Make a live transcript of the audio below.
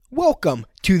Welcome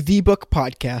to The Book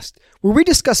Podcast, where we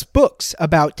discuss books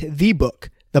about the book,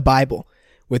 the Bible,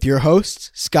 with your hosts,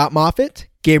 Scott Moffitt,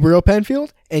 Gabriel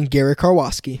Penfield, and Gary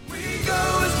Karwoski. We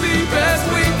go as deep as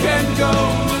we can go,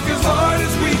 look as hard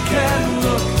as we can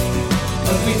look,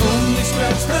 but we only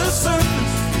scratch the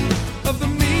surface of the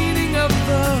meaning of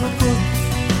the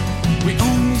book. We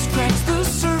only scratch the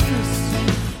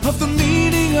surface of the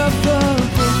meaning of the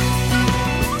book.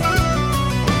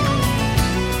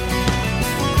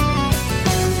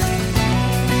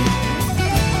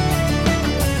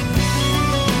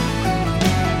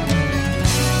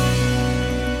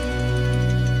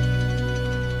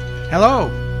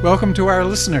 Hello, welcome to our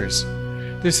listeners.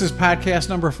 This is podcast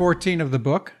number 14 of the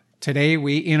book. Today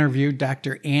we interviewed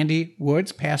Dr. Andy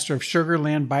Woods, pastor of Sugar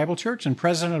Land Bible Church and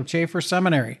president of Chafer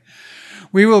Seminary.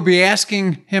 We will be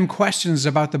asking him questions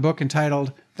about the book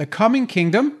entitled The Coming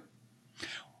Kingdom,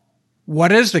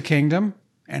 What is the Kingdom,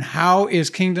 and How is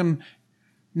Kingdom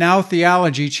Now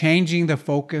Theology changing the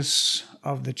focus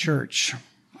of the church?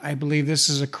 I believe this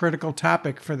is a critical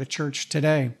topic for the church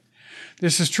today.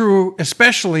 This is true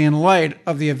especially in light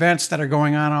of the events that are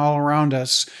going on all around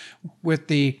us with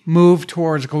the move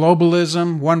towards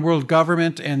globalism, one world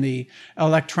government, and the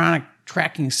electronic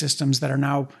tracking systems that are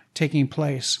now taking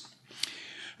place.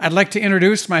 I'd like to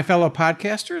introduce my fellow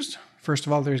podcasters. First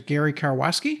of all, there's Gary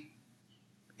Karwoski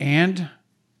and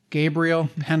Gabriel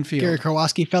Penfield. Gary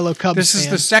Karwoski, fellow Cubs fan. This is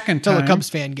the second time. Fellow Cubs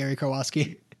fan, Gary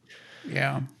Karwoski.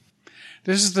 Yeah.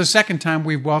 This is the second time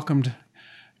we've welcomed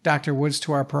Dr. Woods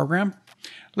to our program.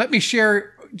 Let me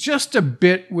share just a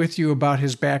bit with you about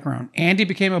his background. Andy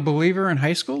became a believer in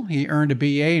high school. He earned a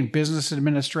BA in Business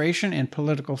Administration and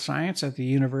Political Science at the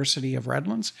University of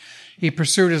Redlands. He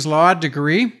pursued his law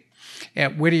degree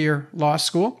at Whittier Law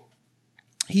School.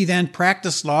 He then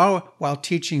practiced law while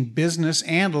teaching business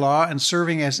and law and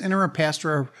serving as interim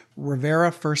pastor of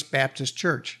Rivera First Baptist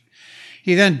Church.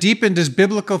 He then deepened his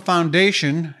biblical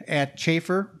foundation at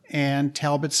Chafer and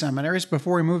Talbot seminaries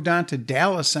before he moved on to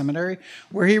Dallas Seminary,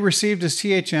 where he received his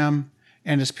THM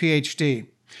and his PhD.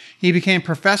 He became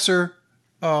professor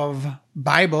of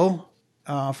Bible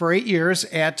for 8 years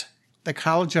at the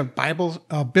College of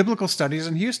Biblical Studies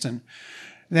in Houston.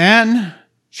 Then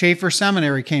Chafer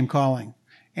Seminary came calling,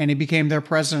 and he became their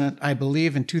president, I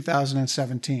believe, in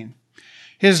 2017.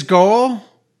 His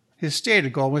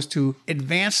stated goal was to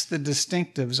advance the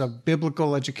distinctives of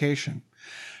biblical education.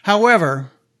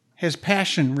 However, his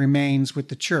passion remains with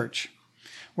the church,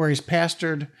 where he's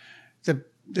pastored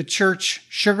the church,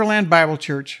 Sugar Land Bible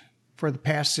Church, for the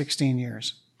past 16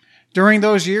 years. During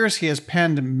those years, he has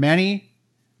penned many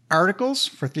articles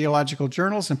for theological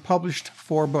journals and published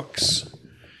 4 books.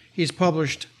 He's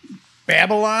published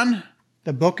Babylon,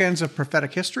 The Bookends of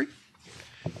Prophetic History.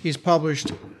 He's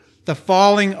published The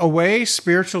Falling Away,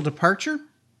 Spiritual Departure,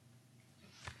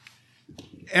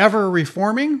 Ever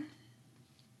Reforming,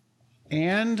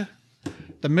 and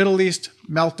The Middle East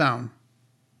Meltdown.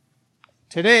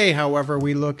 Today, however,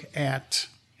 we look at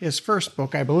his first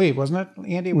book, I believe, wasn't it,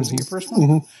 Andy? Was it your first one?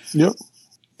 Mm-hmm. Yep.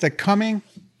 The Coming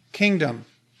Kingdom.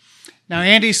 Now,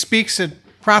 Andy speaks at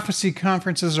prophecy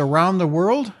conferences around the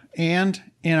world and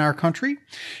in our country.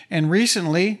 And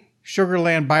recently, Sugar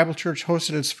Land Bible Church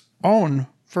hosted its own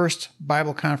first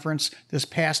Bible conference this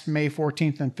past May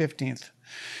 14th and 15th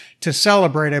to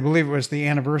celebrate, I believe it was the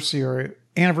anniversary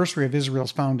of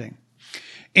Israel's founding.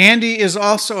 Andy is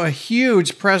also a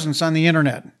huge presence on the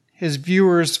internet. His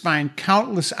viewers find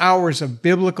countless hours of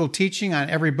biblical teaching on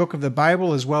every book of the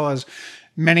Bible, as well as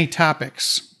many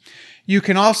topics. You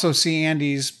can also see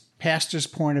Andy's pastor's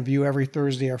point of view every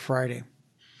Thursday or Friday.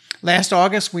 Last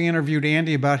August, we interviewed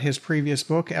Andy about his previous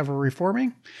book, Ever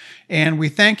Reforming, and we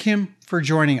thank him for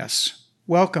joining us.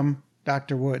 Welcome,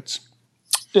 Dr. Woods.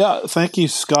 Yeah, thank you,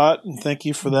 Scott, and thank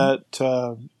you for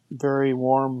that very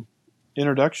warm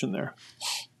introduction there.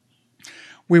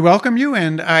 We welcome you,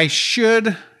 and I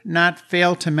should not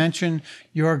fail to mention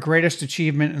your greatest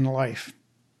achievement in life.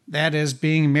 That is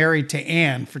being married to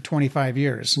Anne for 25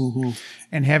 years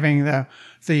and having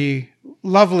the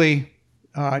lovely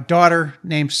daughter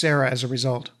named Sarah as a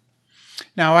result.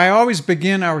 Now, I always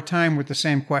begin our time with the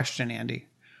same question, Andy.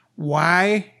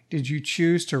 Why did you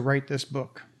choose to write this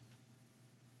book?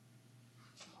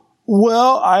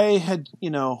 Well, I had,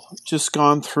 just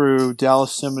gone through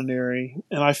Dallas Seminary,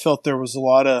 and I felt there was a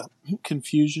lot of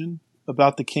confusion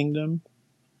about the kingdom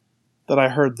that I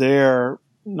heard there,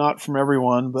 not from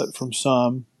everyone, but from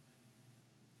some.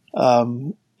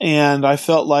 And I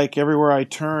felt like everywhere I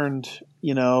turned,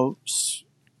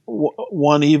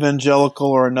 one evangelical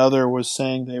or another was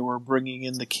saying they were bringing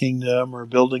in the kingdom or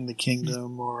building the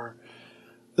kingdom, or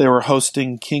they were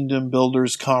hosting Kingdom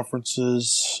Builders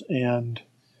conferences, and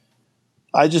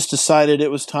I just decided it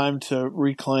was time to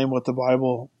reclaim what the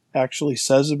Bible actually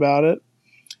says about it.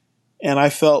 And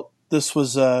I felt this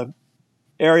was a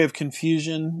area of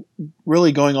confusion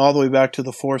really going all the way back to the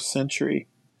 4th century,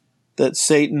 that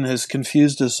Satan has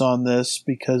confused us on this,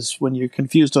 because when you're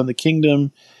confused on the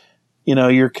kingdom,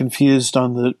 you're confused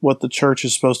on what the church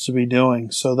is supposed to be doing.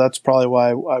 So that's probably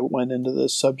why I went into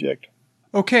this subject.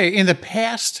 Okay, in the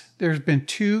past, there's been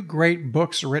 2 great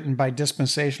books written by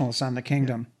dispensationalists on the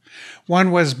kingdom.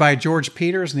 One was by George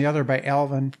Peters and the other by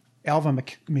Alvin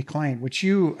McLean, which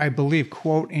you, I believe,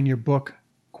 quote in your book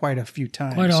quite a few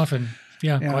times. Quite often.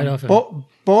 Yeah, quite often.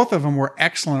 Both of them were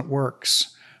excellent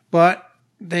works, but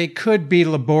they could be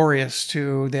laborious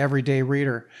to the everyday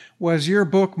reader. Was your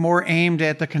book more aimed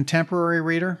at the contemporary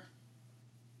reader?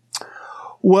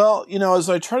 Well, as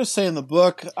I try to say in the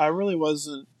book, I really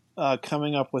wasn't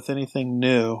coming up with anything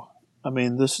new. I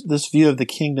mean, this view of the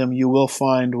kingdom you will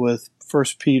find with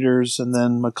First Peters and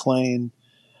then McLean,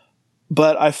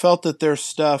 but I felt that their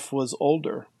stuff was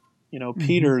older.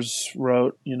 Peters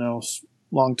wrote,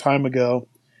 long time ago,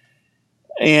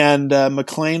 and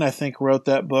McLean, I think, wrote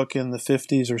that book in the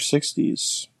 50s or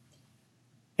 60s,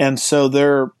 and so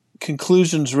their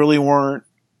conclusions really weren't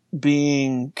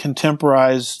being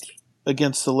contemporized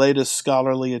against the latest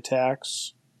scholarly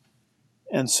attacks.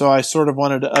 And so I sort of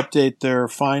wanted to update their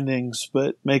findings,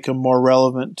 but make them more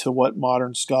relevant to what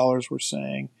modern scholars were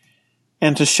saying,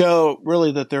 and to show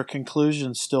really that their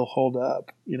conclusions still hold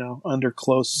up, under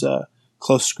close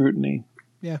scrutiny.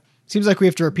 Yeah. Seems like we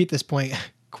have to repeat this point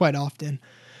quite often.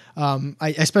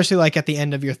 I especially like at the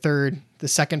end of the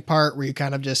second part, where you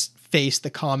kind of just face the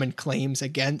common claims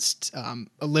against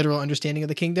a literal understanding of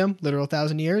the kingdom, literal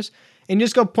 1,000 years, and you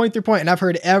just go point through point. And I've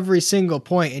heard every single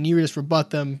point, and you just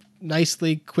rebut them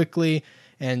nicely, quickly,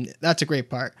 and that's a great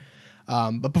part.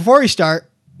 But before we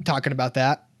start talking about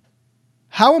that,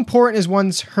 how important is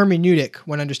one's hermeneutic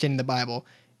when understanding the Bible?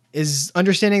 Is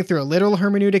understanding through a literal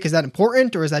hermeneutic, is that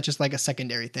important, or is that just like a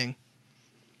secondary thing?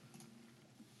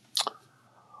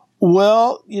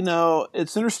 Well,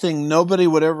 it's interesting. Nobody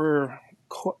would ever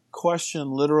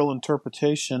question literal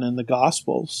interpretation in the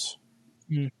Gospels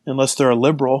unless they're a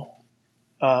liberal.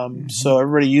 So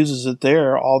everybody uses it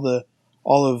there. All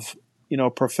of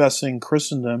professing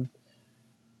Christendom,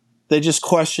 they just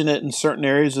question it in certain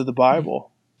areas of the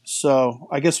Bible. So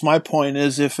I guess my point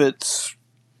is, if it's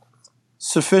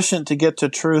sufficient to get to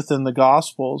truth in the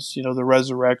Gospels, the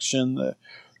resurrection, the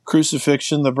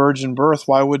crucifixion, the virgin birth,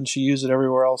 why wouldn't you use it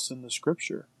everywhere else in the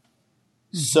Scripture?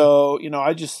 Mm-hmm. So,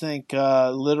 I just think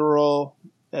literal,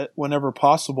 whenever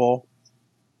possible,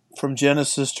 from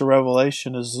Genesis to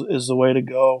Revelation is the way to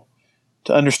go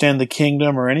to understand the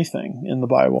kingdom or anything in the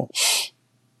Bible.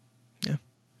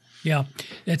 Yeah,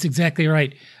 that's exactly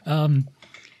right.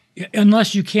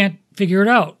 Unless you can't figure it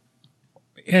out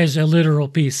as a literal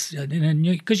piece,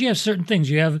 because you have certain things.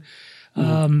 You have,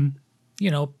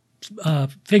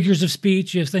 figures of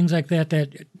speech. You have things like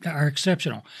that are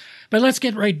exceptional. But let's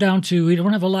get right down to, we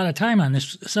don't have a lot of time on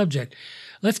this subject.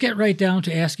 Let's get right down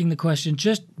to asking the question,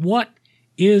 just what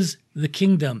is the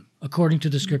kingdom according to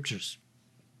the Scriptures?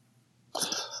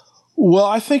 Well,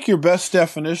 I think your best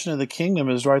definition of the kingdom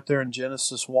is right there in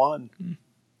Genesis 1,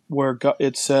 where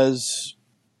it says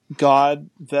God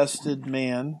vested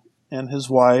man and his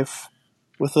wife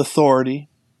with authority.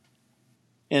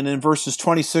 And in verses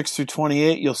 26 through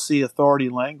 28, you'll see authority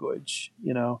language,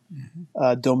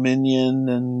 dominion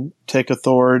and take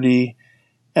authority.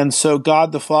 And so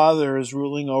God the Father is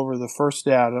ruling over the first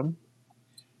Adam,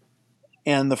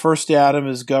 and the first Adam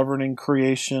is governing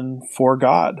creation for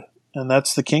God. And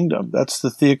that's the kingdom. That's the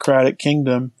theocratic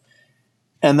kingdom.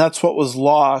 And that's what was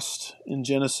lost in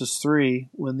Genesis 3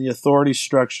 when the authority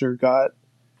structure got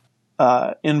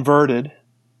inverted,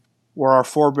 where our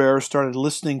forebears started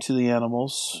listening to the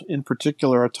animals, in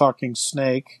particular a talking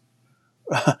snake,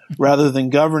 rather than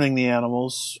governing the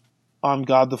animals on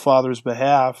God the Father's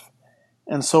behalf.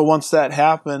 And so once that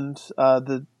happened,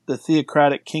 the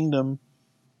theocratic kingdom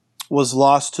was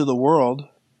lost to the world.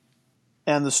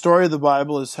 And the story of the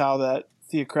Bible is how that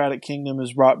theocratic kingdom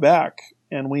is brought back.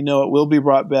 And we know it will be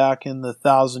brought back in the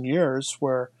 1,000 years,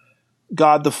 where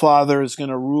God the Father is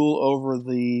going to rule over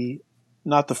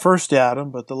not the first Adam,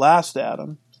 but the last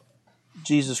Adam,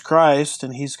 Jesus Christ,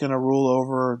 and he's going to rule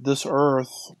over this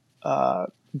earth,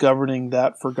 governing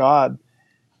that for God.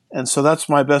 And so that's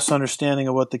my best understanding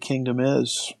of what the kingdom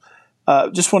is.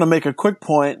 Just want to make a quick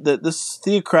point that this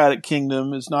theocratic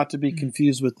kingdom is not to be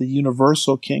confused with the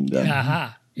universal kingdom.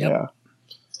 Aha. Yep. Yeah.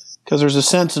 Because there's a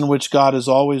sense in which God is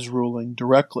always ruling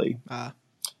directly.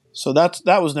 So that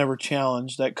was never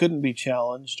challenged. That couldn't be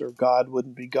challenged, or God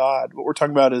wouldn't be God. What we're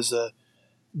talking about is a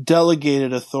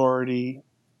delegated authority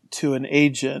to an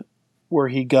agent where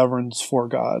he governs for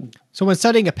God. So when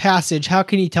studying a passage, how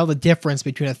can you tell the difference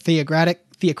between a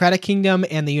theocratic kingdom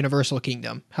and the universal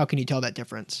kingdom? How can you tell that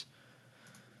difference?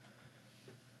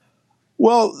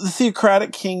 Well, the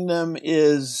theocratic kingdom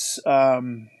is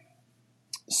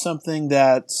something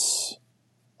that's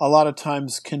a lot of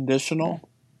times conditional.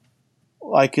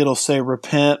 Like it'll say,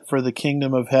 repent, for the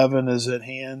kingdom of heaven is at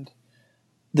hand.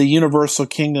 The universal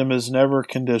kingdom is never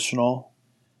conditional.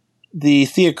 The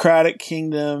theocratic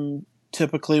kingdom,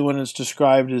 typically when it's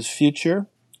described as future,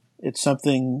 it's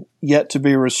something yet to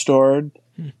be restored.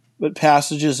 But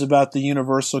passages about the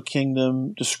universal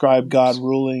kingdom describe God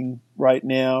ruling right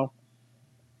now.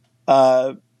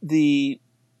 The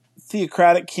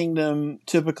theocratic kingdom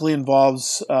typically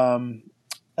involves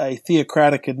a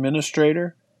theocratic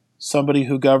administrator, somebody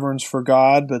who governs for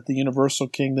God, but the universal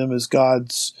kingdom is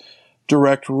God's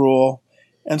direct rule.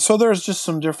 And so there's just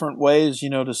some different ways,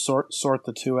 to sort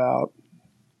the two out.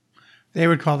 They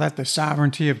would call that the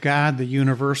sovereignty of God, the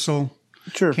universal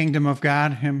kingdom of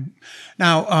God.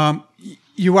 Now,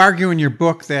 you argue in your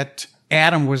book that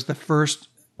Adam was the first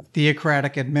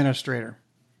theocratic administrator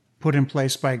put in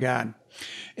place by God.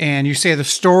 And you say the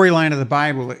storyline of the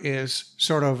Bible is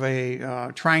sort of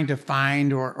a trying to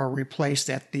find or replace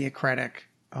that theocratic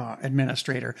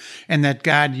administrator, and that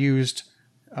God used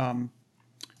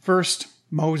first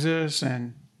Moses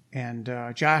and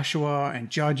Joshua and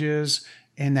judges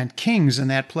and then kings in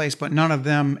that place, but none of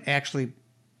them actually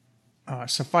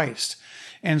sufficed.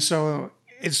 And so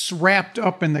it's wrapped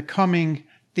up in the coming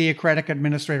theocratic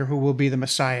administrator who will be the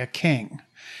Messiah king.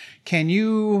 Can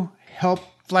you help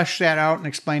flesh that out and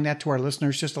explain that to our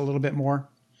listeners just a little bit more?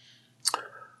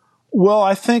 Well,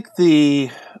 I think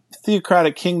the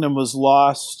theocratic kingdom was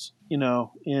lost,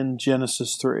 in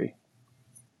Genesis 3.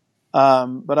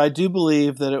 But I do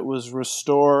believe that it was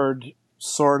restored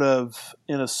sort of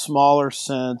in a smaller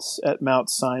sense at Mount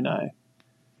Sinai.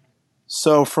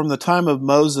 So from the time of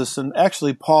Moses, and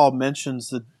actually Paul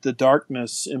mentions the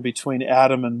darkness in between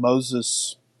Adam and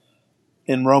Moses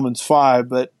in Romans 5,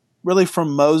 but really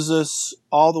from Moses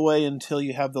all the way until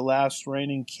you have the last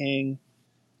reigning king,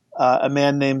 a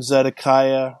man named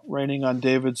Zedekiah reigning on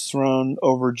David's throne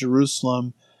over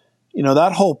Jerusalem.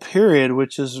 That whole period,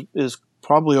 which is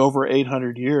probably over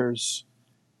 800 years,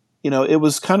 it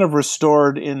was kind of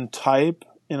restored in type,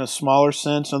 in a smaller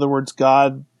sense. In other words,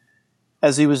 God,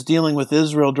 as he was dealing with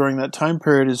Israel during that time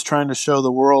period, is trying to show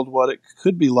the world what it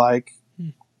could be like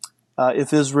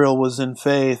if Israel was in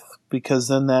faith, because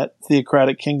then that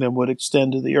theocratic kingdom would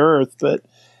extend to the earth. But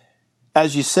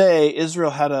as you say,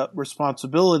 Israel had a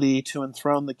responsibility to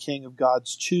enthrone the king of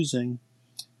God's choosing.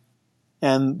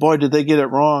 And boy, did they get it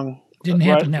wrong. Didn't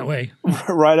happen that way.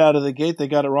 Right out of the gate, they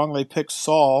got it wrong. They picked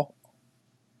Saul,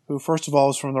 who first of all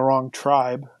was from the wrong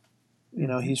tribe.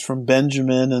 He's from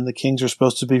Benjamin, and the kings are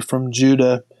supposed to be from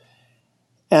Judah.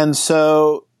 And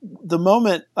so the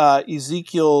moment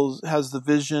Ezekiel has the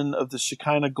vision of the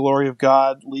Shekinah glory of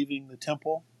God leaving the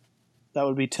temple, that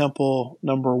would be temple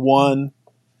number 1,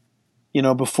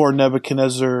 before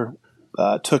Nebuchadnezzar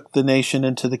took the nation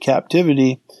into the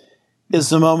captivity, is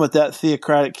the moment that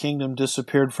theocratic kingdom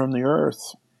disappeared from the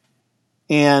earth.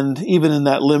 And even in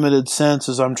that limited sense,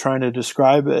 as I'm trying to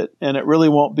describe it, and it really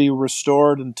won't be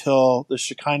restored until the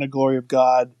Shekinah glory of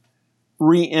God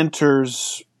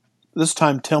re-enters, this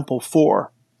time Temple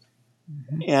 4.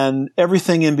 Mm-hmm. And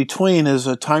everything in between is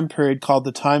a time period called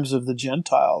the times of the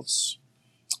Gentiles.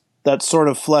 That's sort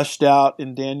of fleshed out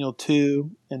in Daniel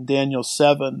 2 and Daniel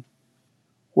 7,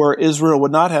 where Israel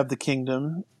would not have the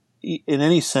kingdom in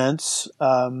any sense.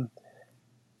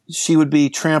 She would be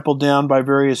trampled down by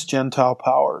various Gentile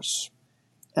powers.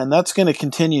 And that's going to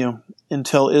continue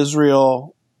until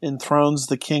Israel enthrones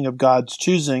the king of God's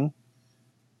choosing,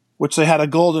 which they had a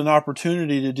golden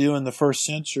opportunity to do in the first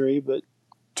century, but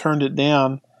turned it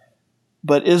down.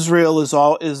 But Israel is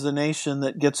the nation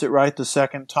that gets it right the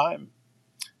second time.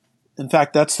 In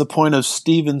fact, that's the point of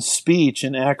Stephen's speech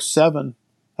in Acts 7.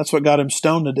 That's what got him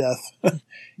stoned to death.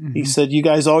 Mm-hmm. He said, you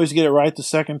guys always get it right the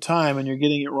second time, and you're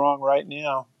getting it wrong right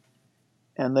now.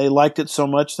 And they liked it so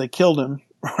much they killed him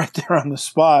right there on the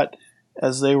spot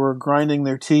as they were grinding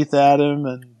their teeth at him,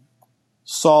 and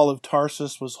Saul of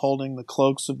Tarsus was holding the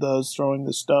cloaks of those throwing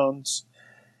the stones.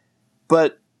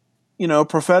 But,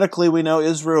 prophetically we know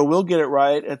Israel will get it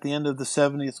right at the end of the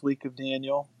 70th week of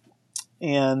Daniel,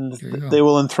 and they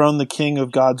will enthrone the king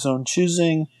of God's own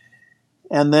choosing.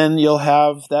 And then you'll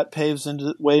have that paves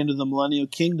way into the millennial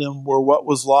kingdom, where what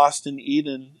was lost in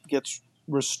Eden gets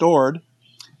restored.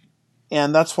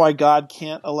 And that's why God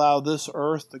can't allow this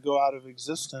earth to go out of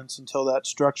existence until that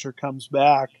structure comes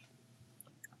back,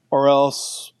 or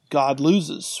else God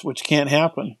loses, which can't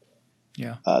happen.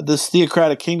 Yeah. This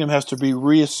theocratic kingdom has to be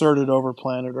reasserted over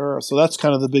planet Earth. So that's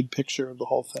kind of the big picture of the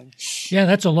whole thing. Yeah,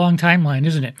 that's a long timeline,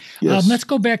 isn't it? Yes. Let's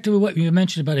go back to what you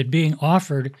mentioned about it being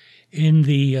offered in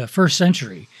the first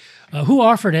century. Who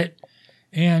offered it,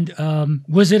 and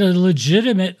was it a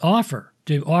legitimate offer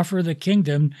to offer the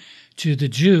kingdom to the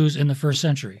Jews in the first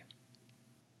century?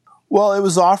 Well, it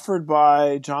was offered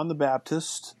by John the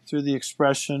Baptist through the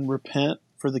expression, repent,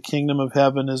 for the kingdom of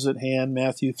heaven is at hand,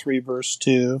 Matthew 3, verse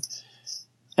 2.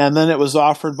 And then it was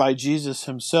offered by Jesus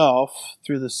himself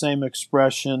through the same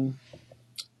expression,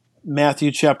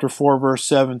 Matthew chapter 4, verse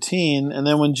 17. And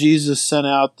then when Jesus sent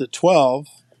out the 12,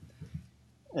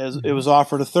 it was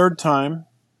offered a third time,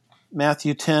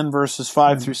 Matthew 10, verses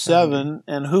 5 through 7.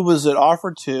 And who was it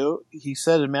offered to? He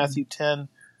said in Matthew 10,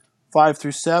 5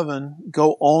 through 7,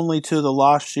 go only to the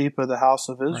lost sheep of the house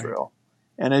of Israel.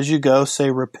 Right. And as you go, say,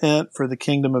 repent, for the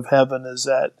kingdom of heaven is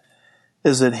at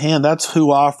hand. That's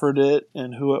who offered it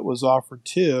and who it was offered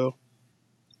to.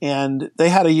 And they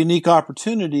had a unique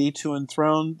opportunity to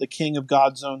enthrone the king of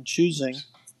God's own choosing,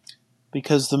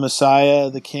 because the Messiah,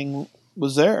 the king,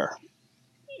 was there.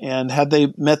 And had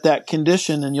they met that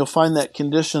condition, and you'll find that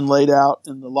condition laid out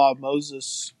in the law of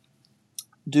Moses,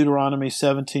 Deuteronomy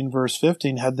 17, verse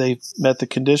 15, had they met the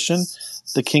condition,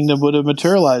 the kingdom would have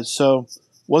materialized. So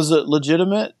was it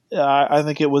legitimate? I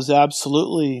think it was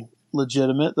absolutely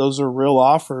legitimate. Those are real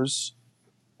offers,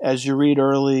 as you read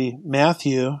early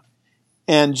Matthew.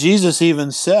 And Jesus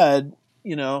even said,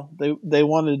 they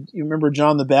wanted, you remember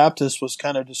John the Baptist was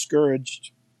kind of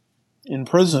discouraged in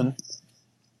prison,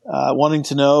 wanting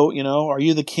to know, are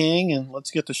you the king? And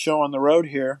let's get the show on the road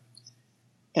here.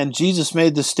 And Jesus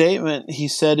made the statement, he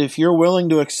said, if you're willing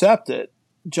to accept it,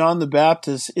 John the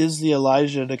Baptist is the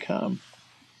Elijah to come.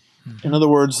 Mm-hmm. In other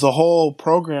words, the whole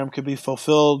program could be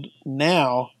fulfilled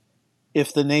now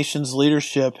if the nation's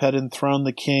leadership had enthroned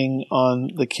the king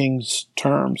on the king's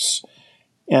terms.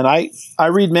 And I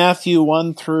read Matthew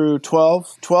 1 through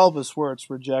 12. 12 is where it's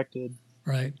rejected.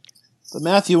 Right. But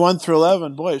Matthew 1 through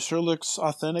 11, boy, it sure looks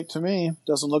authentic to me.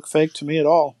 Doesn't look fake to me at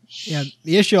all. Yeah,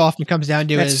 the issue often comes down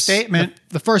to that is statement.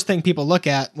 The first thing people look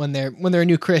at when they're a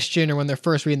new Christian or when they're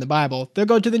first reading the Bible, they'll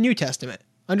go to the New Testament.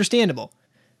 Understandable.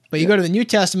 But you go to the New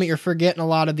Testament, you're forgetting a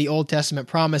lot of the Old Testament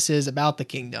promises about the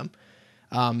kingdom.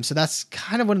 So that's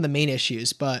kind of one of the main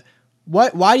issues. But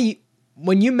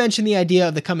when you mention the idea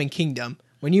of the coming kingdom,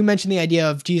 when you mention the idea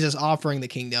of Jesus offering the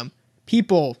kingdom,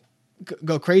 people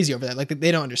go crazy over that. Like,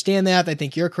 they don't understand that. They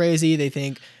think you're crazy. They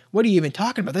think, what are you even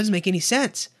talking about? That doesn't make any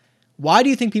sense. Why do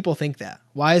you think people think that?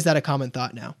 Why is that a common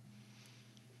thought now?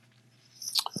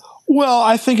 Well,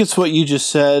 I think it's what you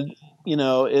just said.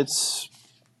 It's,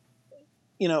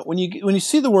 when you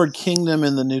see the word kingdom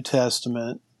in the New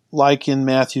Testament, like in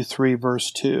Matthew 3,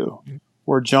 verse 2,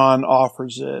 where John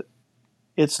offers it,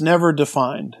 it's never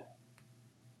defined.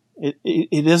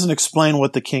 It doesn't explain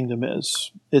what the kingdom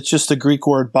is. It's just the Greek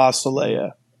word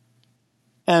basileia.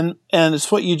 And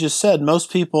it's what you just said.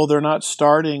 Most people, they're not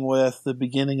starting with the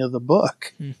beginning of the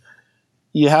book.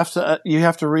 You have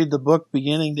to read the book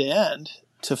beginning to end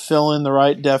to fill in the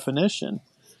right definition.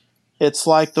 It's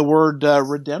like the word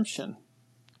redemption.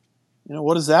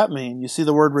 What does that mean? You see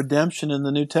the word redemption in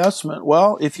the New Testament.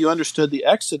 Well, if you understood the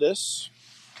Exodus,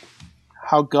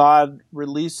 how God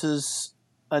releases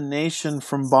a nation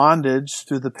from bondage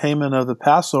through the payment of the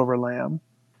Passover lamb,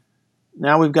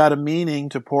 now we've got a meaning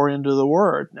to pour into the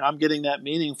word. Now I'm getting that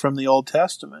meaning from the Old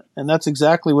Testament. And that's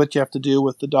exactly what you have to do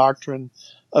with the doctrine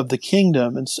of the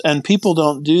kingdom. And people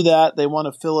don't do that. They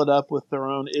want to fill it up with their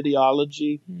own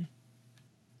ideology.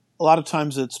 A lot of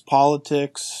times it's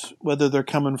politics, whether they're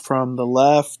coming from the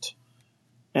left.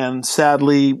 And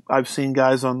sadly, I've seen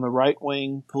guys on the right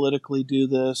wing politically do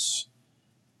this.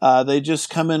 They just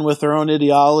come in with their own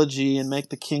ideology and make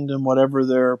the kingdom whatever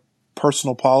their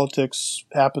personal politics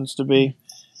happens to be,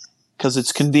 because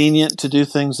it's convenient to do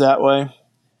things that way.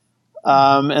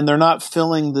 And they're not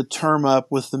filling the term up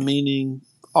with the meaning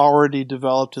already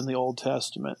developed in the Old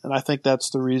Testament. And I think that's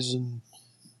the reason,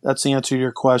 that's the answer to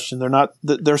your question.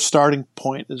 Their starting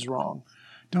point is wrong.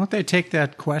 Don't they take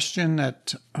that question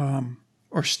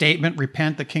or statement,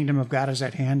 repent, the kingdom of God is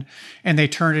at hand, and they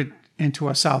turn it into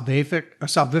a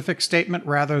salvific statement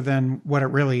rather than what it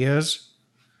really is?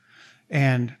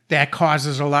 And that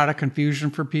causes a lot of confusion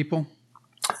for people.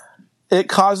 It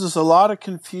causes a lot of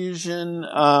confusion.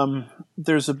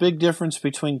 There's a big difference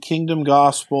between kingdom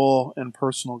gospel and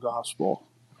personal gospel.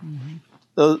 Mm-hmm.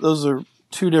 Those are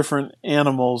two different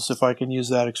animals, if I can use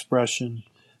that expression.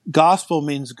 Gospel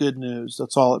means good news.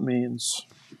 That's all it means.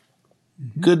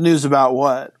 Good news about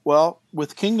what? Well,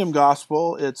 with kingdom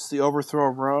gospel, it's the overthrow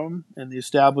of Rome and the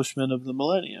establishment of the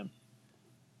millennium.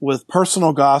 With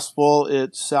personal gospel,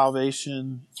 it's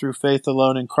salvation through faith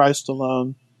alone in Christ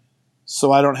alone,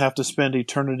 so I don't have to spend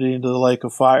eternity into the lake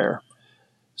of fire.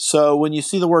 So when you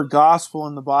see the word gospel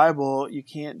in the Bible, you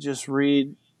can't just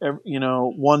read,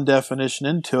 one definition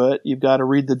into it. You've got to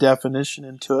read the definition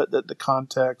into it that the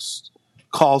context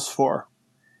calls for.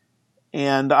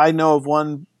 And I know of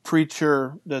one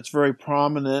preacher that's very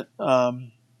prominent,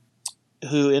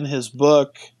 who in his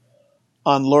book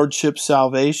on Lordship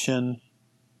Salvation,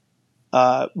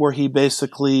 where he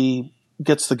basically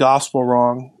gets the gospel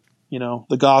wrong.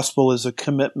 The gospel is a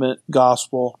commitment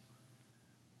gospel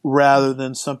rather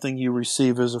than something you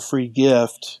receive as a free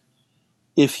gift.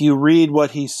 If you read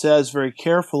what he says very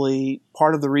carefully,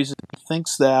 part of the reason he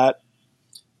thinks that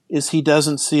is he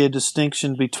doesn't see a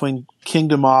distinction between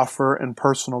kingdom offer and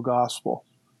personal gospel.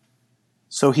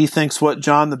 So he thinks what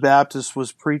John the Baptist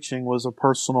was preaching was a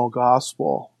personal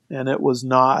gospel, and it was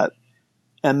not.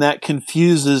 And that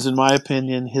confuses, in my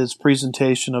opinion, his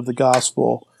presentation of the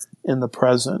gospel in the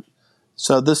present.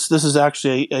 So this is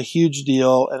actually a huge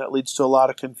deal, and it leads to a lot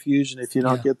of confusion if you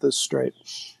don't get this straight.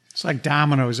 It's like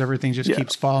dominoes. Everything just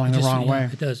keeps falling the wrong way.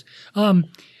 It does.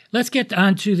 Let's get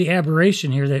on to the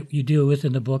aberration here that you deal with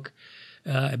in the book,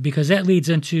 because that leads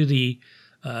into the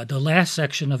last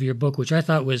section of your book, which I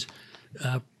thought was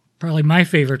probably my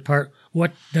favorite part.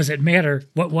 What does it matter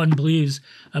what one believes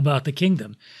about the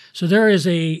kingdom? So there is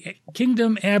a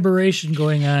kingdom aberration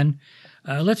going on.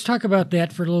 Let's talk about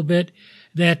that for a little bit.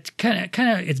 That kind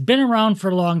of it's been around for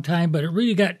a long time, but it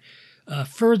really got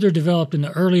further developed in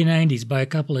the early 90s by a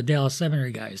couple of Dallas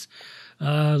Seminary guys.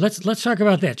 Let's talk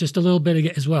about that just a little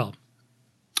bit as well.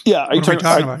 Yeah, what are we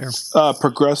talking about here?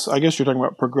 I guess you're talking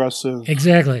about progressive,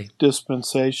 exactly,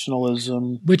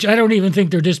 dispensationalism, which I don't even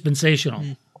think they're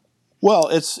dispensational. Well,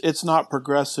 it's not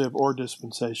progressive or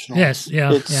dispensational. Yes,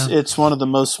 It's one of the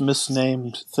most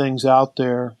misnamed things out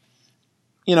there.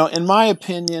 In my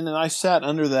opinion, and I sat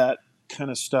under that kind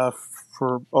of stuff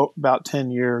for about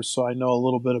 10 years, so I know a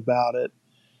little bit about it.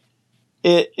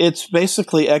 It's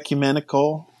basically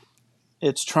ecumenical.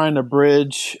 It's trying to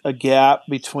bridge a gap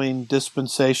between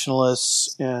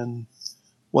dispensationalists and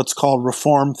what's called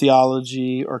Reformed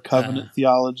theology or covenant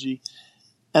theology.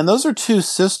 And those are two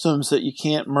systems that you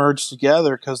can't merge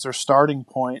together because their starting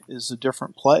point is a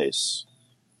different place.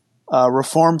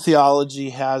 Reformed theology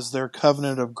has their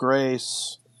covenant of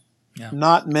grace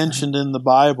not mentioned in the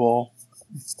Bible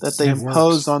that they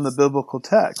impose on the biblical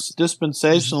text.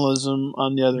 Dispensationalism,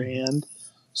 on the other hand,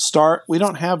 we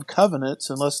don't have covenants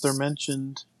unless they're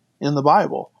mentioned in the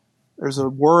Bible. There's a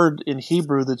word in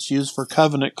Hebrew that's used for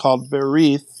covenant called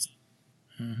berith,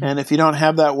 and if you don't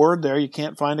have that word there, you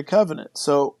can't find a covenant.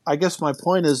 So I guess my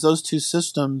point is those two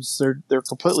systems, they're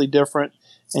completely different,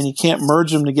 and you can't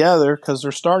merge them together because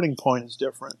their starting point is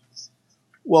different.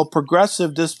 Well,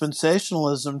 progressive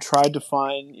dispensationalism tried to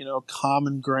find,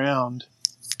 common ground,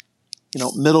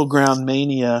 middle ground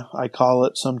mania, I call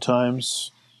it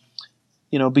sometimes,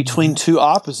 between two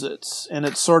opposites. And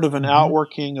it's sort of an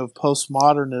outworking of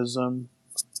postmodernism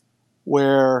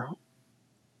where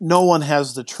no one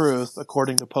has the truth,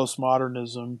 according to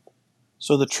postmodernism.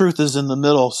 So the truth is in the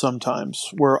middle sometimes,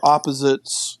 where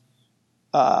opposites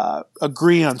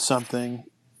agree on something.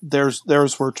 There's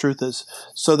where truth is.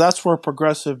 So that's where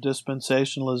progressive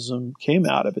dispensationalism came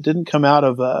out of. It didn't come out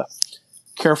of a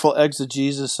careful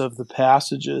exegesis of the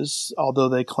passages, although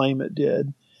they claim it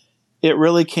did. It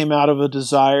really came out of a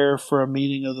desire for a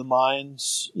meeting of the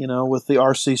minds, with the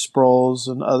R.C. Sproul's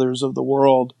and others of the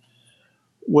world,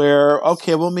 where,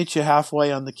 okay, we'll meet you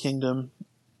halfway on the kingdom.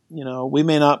 We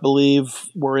may not believe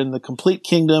we're in the complete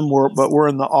kingdom, but we're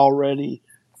in the already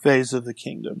phase of the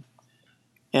kingdom.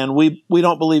 And we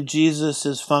don't believe Jesus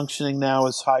is functioning now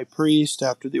as high priest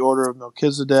after the order of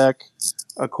Melchizedek,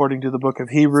 according to the book of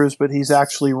Hebrews, but he's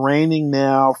actually reigning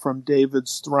now from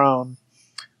David's throne,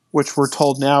 which we're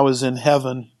told now is in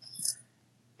heaven.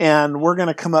 And we're going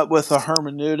to come up with a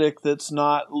hermeneutic that's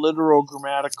not literal,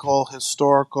 grammatical,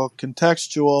 historical,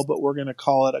 contextual, but we're going to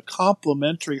call it a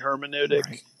complementary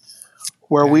hermeneutic,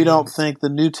 where we don't think the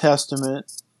New Testament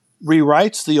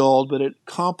rewrites the Old, but it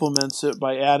complements it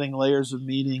by adding layers of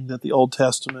meaning that the Old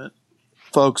Testament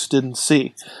folks didn't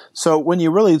see. So when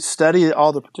you really study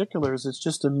all the particulars, it's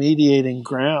just a mediating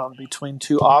ground between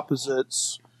two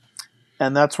opposites,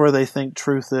 and that's where they think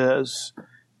truth is.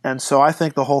 And so I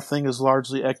think the whole thing is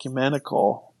largely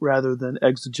ecumenical rather than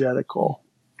exegetical.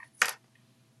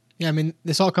 Yeah,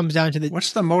 this all comes down to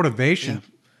What's the motivation?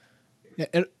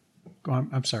 Yeah. Go on.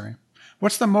 I'm sorry.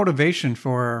 What's the motivation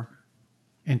for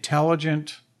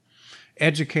intelligent,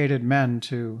 educated men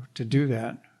to do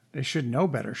that? They should know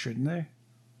better, shouldn't they?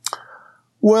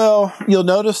 Well, you'll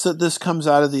notice that this comes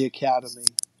out of the academy.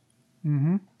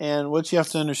 Mm-hmm. And what you have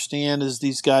to understand is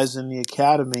these guys in the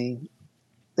academy,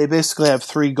 they basically have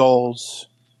three goals.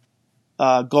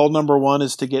 Goal number one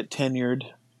is to get tenured.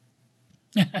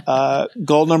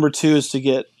 Goal number two is to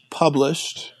get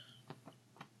published.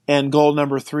 And goal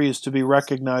number three is to be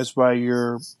recognized by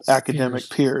your academic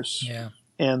peers. Yeah.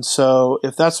 And so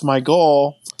if that's my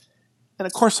goal, and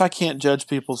of course I can't judge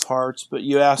people's hearts, but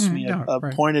you asked me a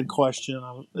right. pointed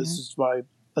question. This is my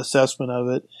assessment of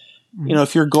it. You know,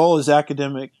 if your goal is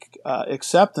academic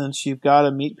acceptance, you've got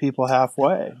to meet people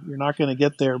halfway. You're not going to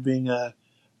get there being a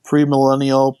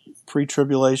premillennial,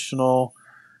 pre-tribulational,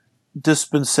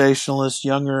 dispensationalist,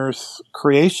 young earth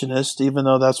creationist, even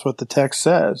though that's what the text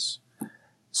says.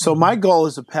 So my goal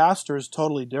as a pastor is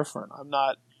totally different. I'm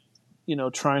not,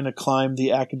 trying to climb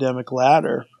the academic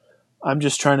ladder. I'm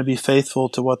just trying to be faithful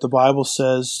to what the Bible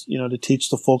says, to teach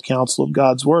the full counsel of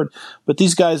God's word. But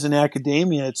these guys in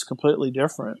academia, it's completely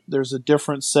different. There's a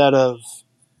different set of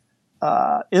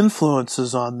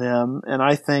influences on them. And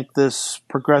I think this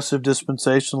progressive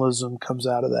dispensationalism comes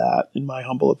out of that, in my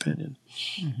humble opinion.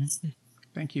 Mm-hmm.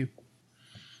 Thank you.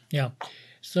 Yeah.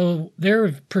 So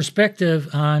their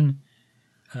perspective on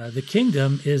the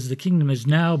kingdom is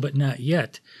now but not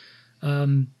yet.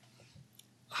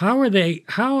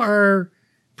 How are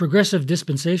progressive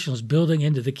dispensationalists building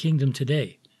into the kingdom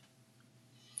today?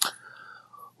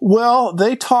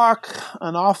 They talk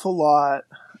an awful lot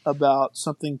about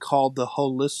something called the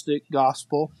holistic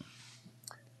gospel,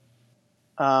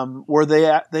 where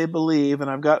they believe, and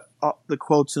I've got the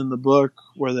quotes in the book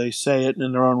where they say it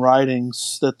in their own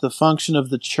writings, that the function of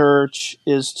the church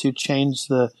is to change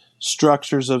the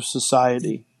structures of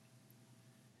society.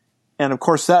 And of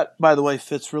course, that, by the way,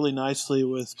 fits really nicely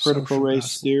with critical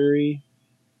race theory.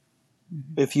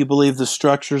 Mm-hmm. If you believe the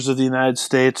structures of the United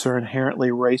States are inherently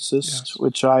racist,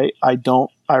 which I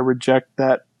don't, I reject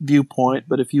that viewpoint.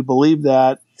 But if you believe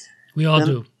that, we all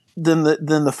do. Then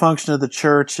the function of the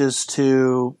church is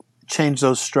to change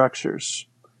those structures.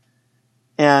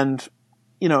 And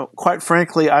quite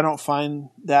frankly, I don't find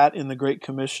that in the Great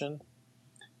Commission.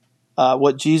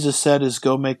 What Jesus said is,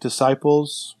 "Go make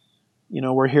disciples."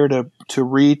 We're here to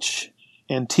reach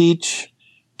and teach,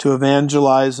 to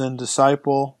evangelize and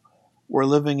disciple. We're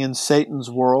living in Satan's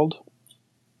world.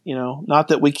 Not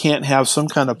that we can't have some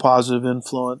kind of positive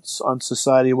influence on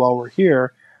society while we're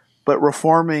here, but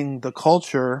reforming the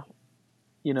culture,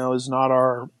 is not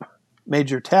our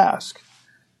major task.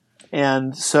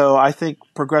 And so I think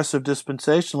progressive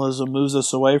dispensationalism moves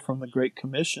us away from the Great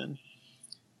Commission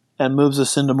and moves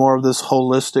us into more of this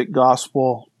holistic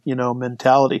gospel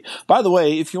mentality. By the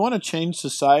way, if you want to change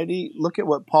society, look at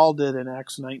what Paul did in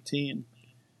Acts 19,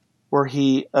 where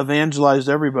he evangelized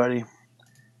everybody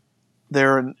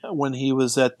there when he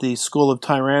was at the school of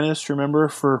Tyrannus, remember,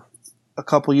 for a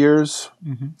couple years.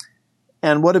 Mm-hmm.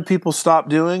 And what did people stop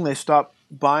doing? They stopped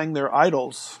buying their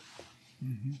idols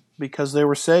because they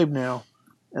were saved now.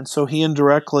 And so he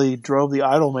indirectly drove the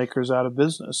idol makers out of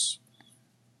business.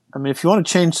 I mean, if you want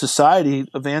to change society,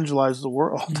 evangelize the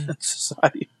world.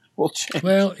 Society will change.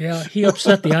 Well, yeah, he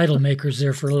upset the idol makers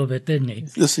there for a little bit, didn't he?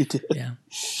 Yes, he did. Yeah.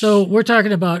 So we're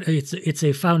talking about it's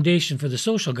a foundation for the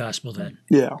social gospel then.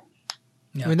 Yeah.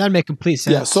 I mean, that'd make complete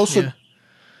sense. Yeah,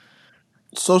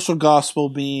 social gospel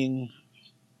being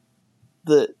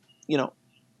the,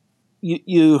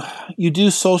 you do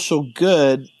social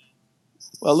good.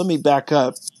 Well, let me back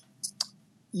up.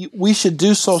 We should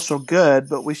do social good,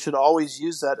 but we should always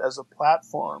use that as a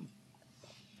platform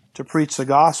to preach the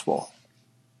gospel.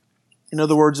 In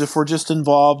other words, if we're just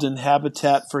involved in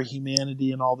Habitat for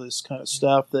Humanity and all this kind of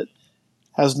stuff that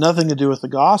has nothing to do with the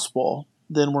gospel,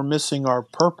 then we're missing our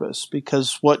purpose,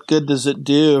 because what good does it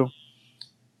do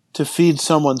to feed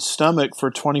someone's stomach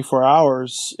for 24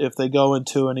 hours if they go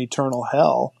into an eternal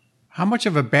hell? How much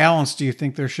of a balance do you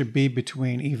think there should be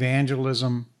between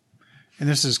evangelism, and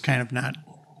this is kind of not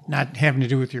having to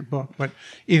do with your book, but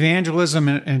evangelism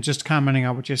and just commenting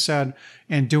on what you said,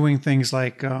 and doing things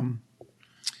like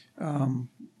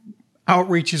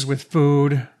outreaches with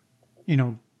food,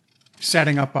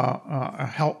 setting up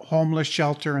a homeless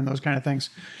shelter and those kind of things.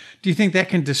 Do you think that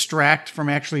can distract from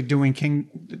actually doing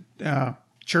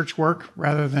church work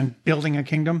rather than building a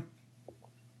kingdom?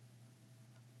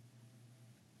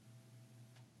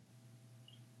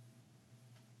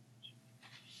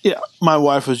 Yeah, my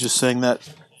wife was just saying that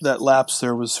lapse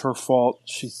there was her fault.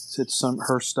 It's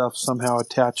her stuff somehow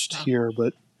attached here,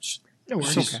 but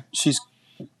she's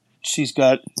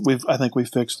I think we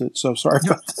fixed it. So sorry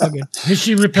about that. Okay. Has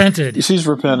she repented? She's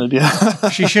repented. Yeah.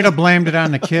 She should have blamed it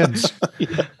on the kids.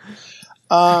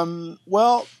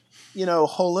 Well,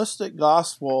 holistic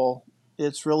gospel,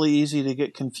 it's really easy to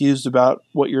get confused about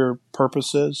what your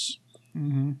purpose is.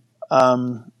 Mm-hmm.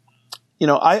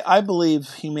 I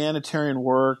believe humanitarian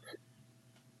work,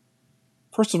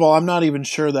 first of all, I'm not even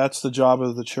sure that's the job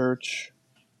of the church.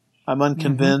 I'm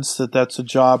unconvinced that that's a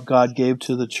job God gave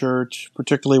to the church,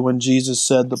 particularly when Jesus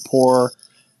said, the poor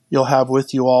you'll have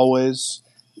with you always.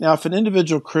 Now, if an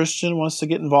individual Christian wants to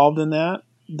get involved in that,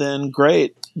 then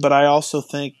great. But I also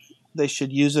think they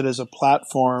should use it as a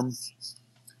platform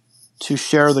to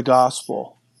share the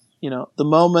gospel. The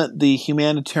moment the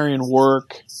humanitarian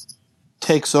work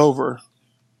takes over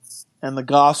and the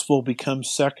gospel becomes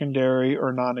secondary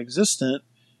or non-existent,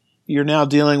 you're now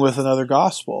dealing with another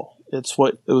gospel. It's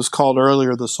what it was called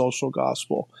earlier, the social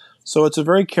gospel. So it's a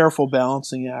very careful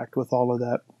balancing act with all of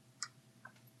that.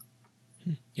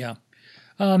 Yeah.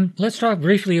 Let's talk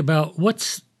briefly about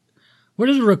what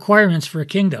are the requirements for a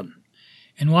kingdom,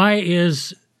 and why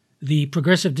is the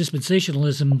progressive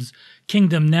dispensationalism's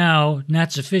kingdom now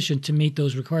not sufficient to meet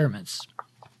those requirements?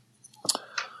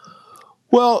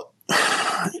 Well,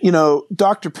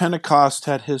 Dr. Pentecost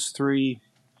had his three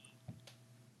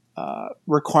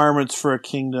requirements for a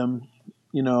kingdom,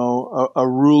 a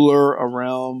ruler, a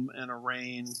realm, and a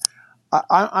reign.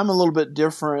 I'm a little bit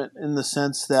different in the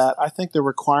sense that I think the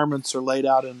requirements are laid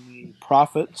out in the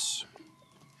prophets.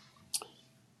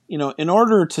 In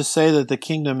order to say that the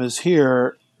kingdom is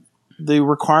here, the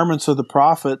requirements of the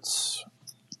prophets,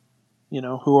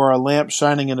 who are a lamp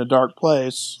shining in a dark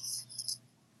place,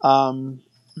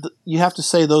 you have to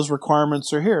say those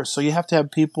requirements are here. So you have to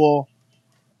have people,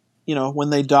 when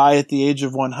they die at the age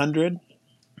of 100,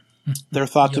 they're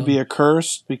thought to be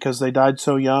accursed because they died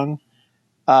so young.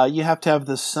 You have to have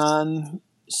the sun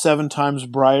 7 times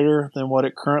brighter than what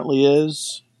it currently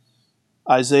is.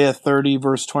 Isaiah 30,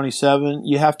 verse 27.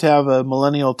 You have to have a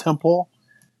millennial temple.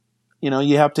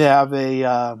 You have to have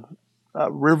a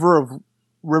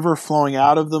river flowing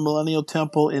out of the millennial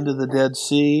temple into the Dead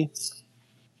Sea,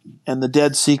 and the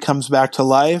Dead Sea comes back to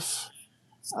life.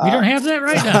 We don't have that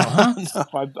right now, huh?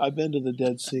 No, I've been to the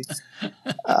Dead Sea.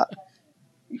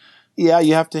 Yeah,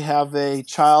 you have to have a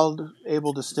child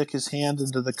able to stick his hand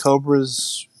into the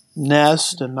cobra's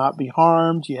nest and not be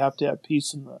harmed. You have to have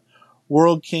peace in the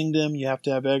world kingdom. You have to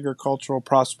have agricultural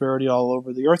prosperity all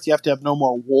over the earth. You have to have no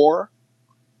more war.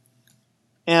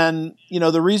 And,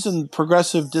 the reason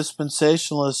progressive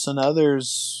dispensationalists and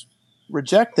others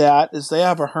reject that is they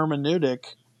have a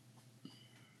hermeneutic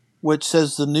which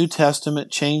says the New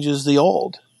Testament changes the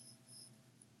Old.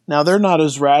 Now, they're not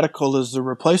as radical as the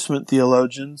replacement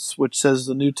theologians, which says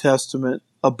the New Testament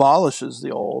abolishes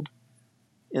the Old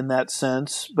in that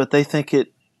sense, but they think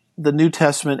the New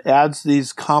Testament adds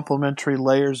these complementary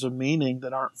layers of meaning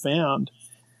that aren't found.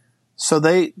 So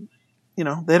they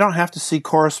don't have to see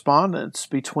correspondence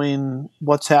between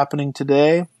what's happening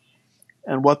today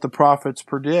and what the prophets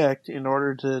predict in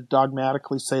order to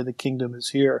dogmatically say the kingdom is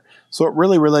here. So it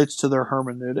really relates to their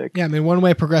hermeneutic. Yeah, one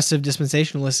way progressive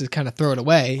dispensationalists is kind of throw it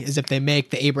away is if they make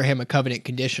the Abrahamic covenant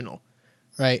conditional,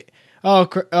 right?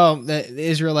 The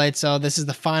Israelites, this is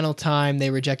the final time they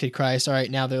rejected Christ. All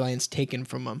right, now their land's taken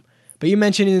from them. But you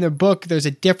mentioned in the book there's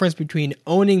a difference between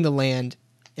owning the land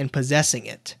and possessing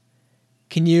it.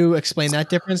 Can you explain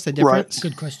that difference, the difference?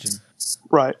 Good question.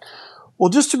 Right. Well,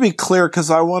 just to be clear,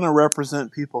 because I want to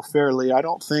represent people fairly, I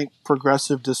don't think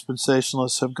progressive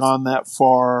dispensationalists have gone that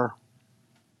far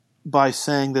by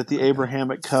saying that the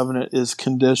Abrahamic covenant is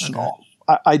conditional.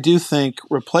 Okay. I do think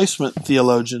replacement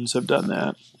theologians have done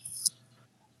that,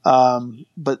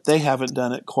 but they haven't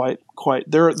done it quite.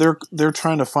 They're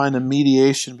trying to find a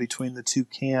mediation between the two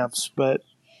camps, but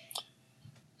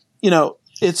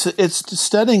it's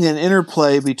studying an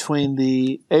interplay between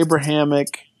the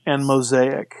Abrahamic and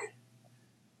Mosaic.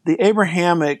 The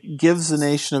Abrahamic gives the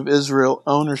nation of Israel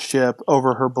ownership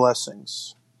over her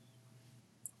blessings.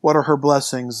 What are her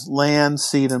blessings? Land,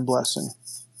 seed, and blessing.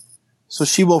 So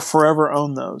she will forever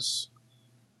own those.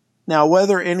 Now,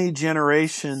 whether any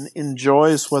generation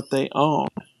enjoys what they own,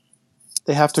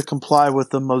 they have to comply with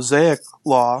the Mosaic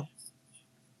law.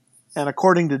 And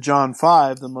according to John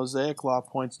 5, the Mosaic law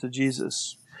points to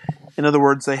Jesus. In other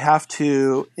words, they have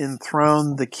to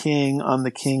enthrone the king on the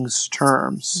king's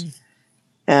terms.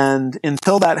 And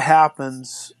until that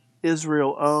happens,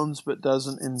 Israel owns but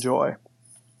doesn't enjoy.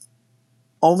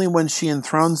 Only when she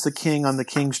enthrones the king on the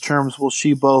king's terms will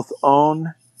she both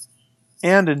own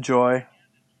and enjoy,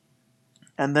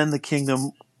 and then the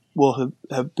kingdom will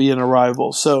be an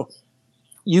arrival. So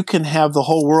you can have the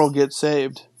whole world get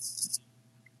saved,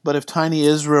 But if tiny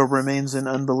Israel remains in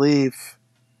unbelief,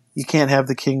 you can't have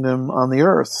the kingdom on the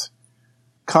earth.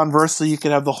 Conversely, you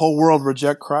could have the whole world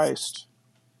reject Christ.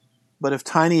 But if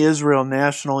tiny Israel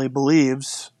nationally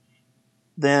believes,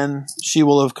 then she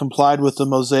will have complied with the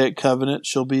Mosaic covenant.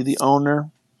 She'll be the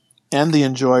owner and the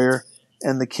enjoyer,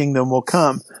 and the kingdom will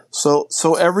come.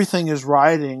 So everything is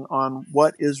riding on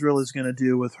what Israel is going to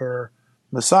do with her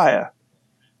Messiah.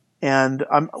 And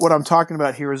what I'm talking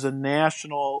about here is a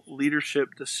national leadership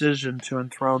decision to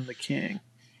enthrone the king.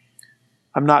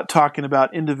 I'm not talking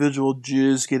about individual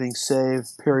Jews getting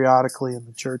saved periodically in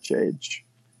the church age.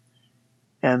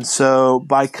 And so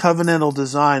by covenantal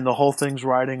design, the whole thing's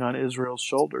riding on Israel's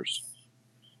shoulders.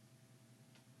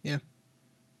 Yeah.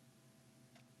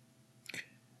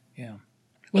 Yeah.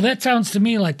 Well, that sounds to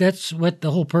me like that's what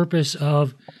the whole purpose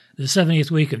of the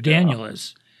 70th week of Daniel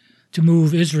is, to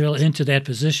move Israel into that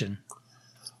position.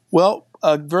 Well,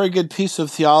 a very good piece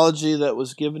of theology that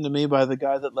was given to me by the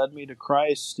guy that led me to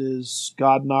Christ is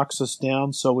God knocks us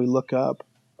down so we look up.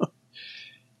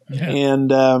 Yeah.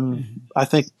 And I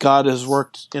think God has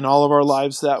worked in all of our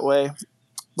lives that way.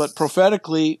 But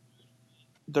prophetically,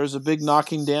 there's a big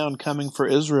knocking down coming for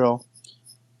Israel.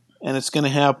 And it's going to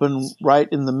happen right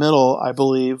in the middle, I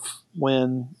believe,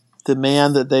 when the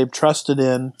man that they've trusted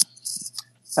in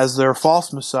as their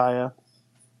false Messiah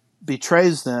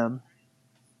betrays them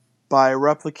by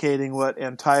replicating what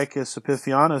Antiochus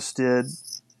Epiphanes did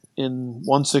in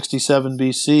 167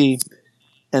 BC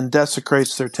and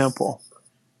desecrates their temple.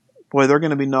 Boy, they're going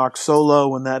to be knocked so low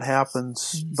when that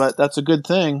happens, but that's a good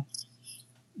thing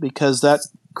because that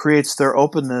creates their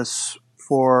openness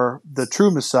for the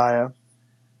true Messiah,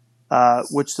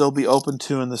 which they'll be open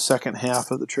to in the second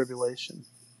half of the tribulation.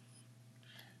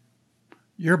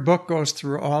 Your book goes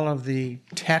through all of the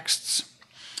texts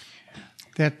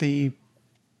that the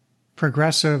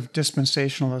progressive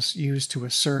dispensationalists use to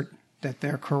assert that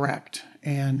they're correct.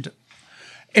 And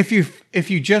if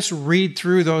you just read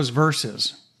through those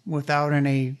verses without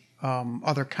any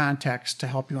other context to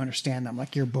help you understand them,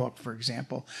 like your book, for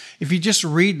example, if you just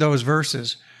read those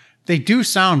verses, they do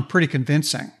sound pretty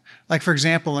convincing. Like, for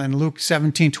example, in Luke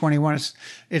 17:21,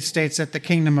 it states that the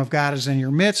kingdom of God is in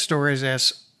your midst, or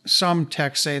as some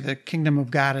texts say, the kingdom of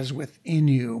God is within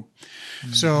you.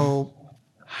 Mm-hmm. So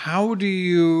how do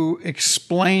you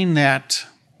explain that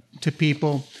to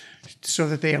people so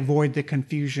that they avoid the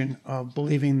confusion of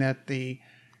believing that the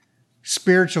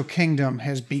spiritual kingdom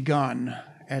has begun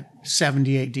at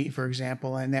 70 AD, for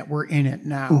example, and that we're in it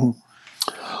now? Mm-hmm.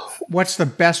 What's the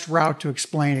best route to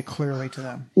explain it clearly to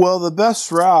them? Well, the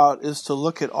best route is to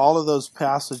look at all of those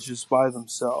passages by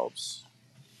themselves.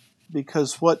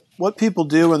 Because what people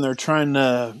do when they're trying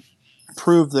to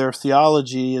prove their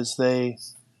theology is they,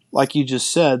 like you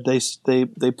just said, they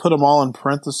put them all in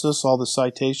parenthesis, all the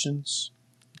citations.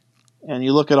 And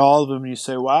you look at all of them and you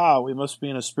say, wow, we must be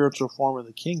in a spiritual form of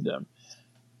the kingdom.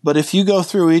 But if you go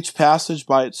through each passage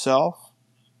by itself,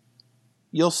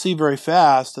 you'll see very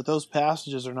fast that those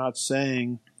passages are not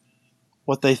saying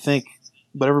what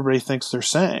everybody thinks they're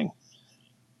saying.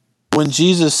 When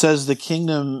Jesus says the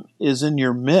kingdom is in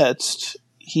your midst,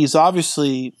 he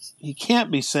can't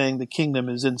be saying the kingdom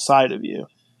is inside of you,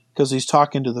 because he's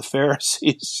talking to the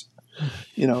Pharisees,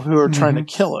 who are trying to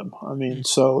kill him. I mean,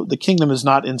 so the kingdom is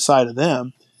not inside of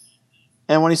them.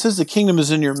 And when he says the kingdom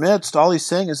is in your midst, all he's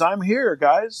saying is, I'm here,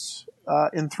 guys.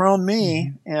 Enthrone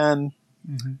me. And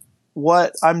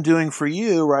what I'm doing for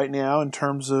you right now in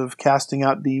terms of casting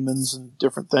out demons and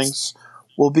different things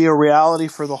will be a reality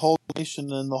for the whole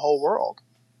nation and the whole world.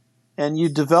 And you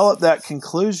develop that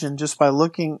conclusion just by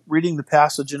reading the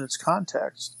passage in its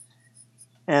context.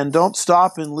 And don't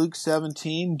stop in Luke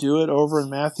 17. Do it over in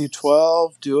Matthew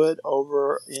 12. Do it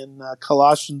over in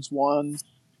Colossians 1.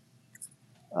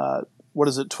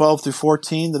 12 through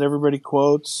 14 that everybody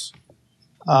quotes.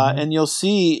 And you'll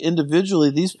see individually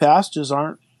these passages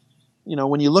aren't,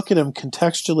 when you look at them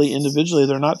contextually, individually,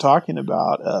 they're not talking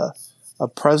about a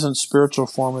present spiritual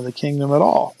form of the kingdom at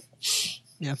all.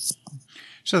 Yeah.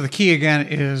 So the key again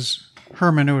is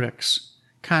hermeneutics,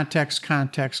 context,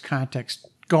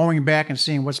 going back and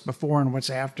seeing what's before and what's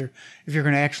after if you're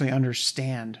going to actually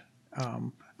understand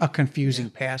a confusing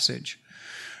passage.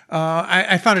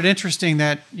 I found it interesting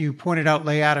that you pointed out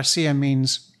Laodicea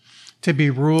means to be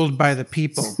ruled by the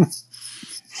people.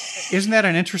 Isn't that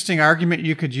an interesting argument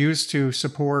you could use to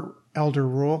support elder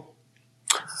rule?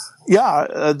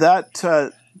 Yeah,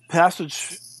 that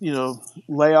passage,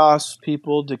 Laos,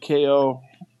 people, Dikeo,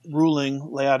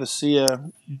 ruling,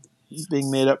 Laodicea,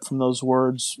 being made up from those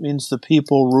words, means the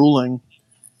people ruling.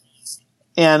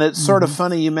 And it's sort of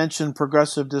funny, you mentioned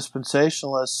progressive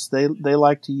dispensationalists. They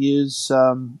like to use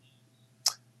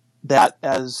that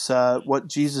as what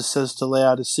Jesus says to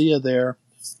Laodicea there,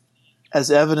 as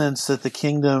evidence that the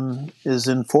kingdom is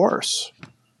in force.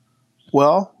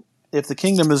 Well, if the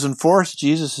kingdom is in force,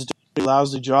 Jesus is doing a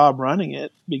lousy job running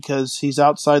it because he's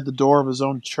outside the door of his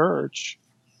own church,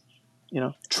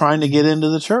 trying to get into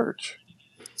the church.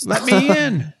 Let me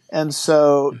in. And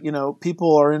so,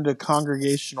 people are into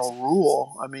congregational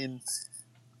rule. I mean,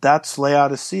 that's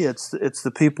Laodicea. It's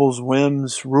the people's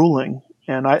whims ruling.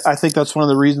 And I think that's one of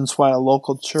the reasons why a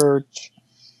local church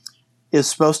is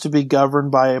supposed to be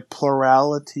governed by a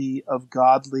plurality of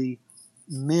godly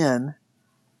men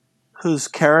whose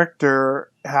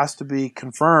character has to be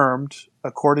confirmed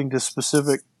according to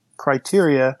specific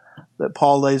criteria that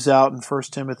Paul lays out in 1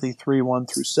 Timothy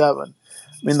 3:1-7.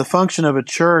 I mean, the function of a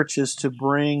church is to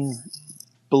bring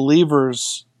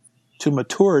believers to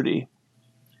maturity.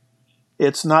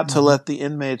 It's not to let the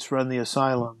inmates run the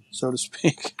asylum, so to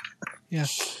speak. Yeah.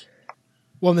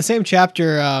 Well, in the same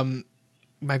chapter,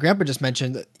 my grandpa just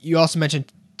mentioned, you also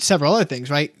mentioned several other things,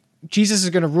 right? Jesus is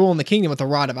going to rule in the kingdom with a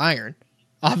rod of iron.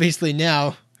 Obviously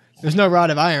now, there's no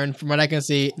rod of iron from what I can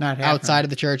see outside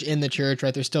of the church, in the church,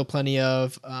 right? There's still plenty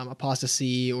of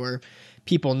apostasy or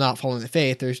people not following the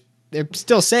faith. They're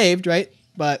still saved, right?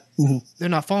 But they're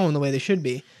not following the way they should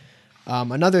be.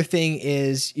 Another thing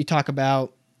is you talk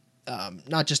about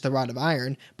not just the rod of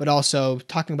iron, but also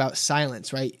talking about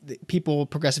silence, right? People,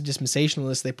 progressive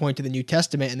dispensationalists, they point to the New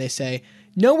Testament and they say,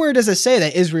 nowhere does it say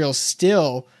that Israel's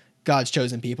still God's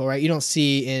chosen people, right? You don't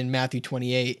see in Matthew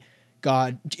 28,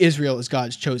 Israel is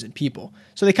God's chosen people.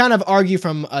 So they kind of argue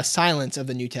from a silence of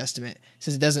the New Testament,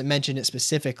 since it doesn't mention it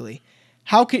specifically.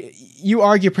 How could you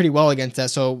argue pretty well against that?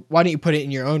 So why don't you put it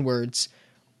in your own words?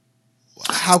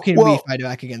 How can we fight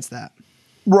back against that?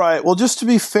 Right. Well, just to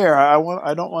be fair,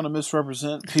 I don't want to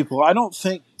misrepresent people. I don't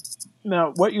think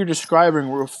now what you're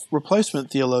describing replacement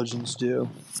theologians do.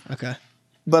 Okay.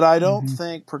 But I don't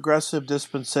think progressive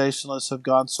dispensationalists have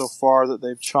gone so far that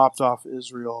they've chopped off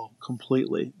Israel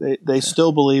completely. They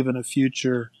still believe in a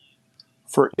future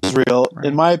for Israel. Right.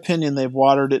 In my opinion, they've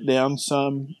watered it down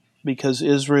some because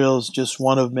Israel is just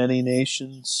one of many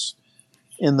nations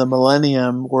in the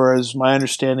millennium, whereas my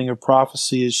understanding of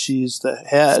prophecy is she's the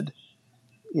head,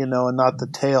 and not the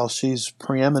tail. She's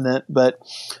preeminent. But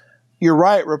you're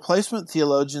right. Replacement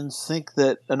theologians think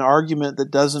that an argument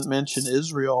that doesn't mention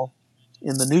Israel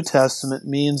in the New Testament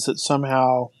means that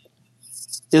somehow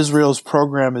Israel's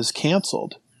program is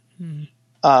canceled.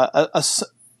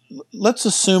 Let's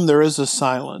assume there is a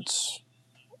silence,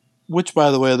 which,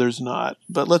 by the way, there's not,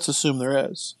 but let's assume there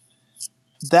is.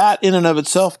 That in and of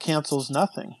itself cancels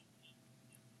nothing.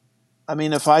 I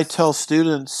mean, if I tell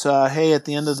students, hey, at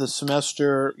the end of the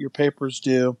semester, your paper's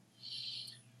due,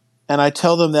 and I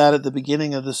tell them that at the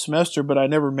beginning of the semester, but I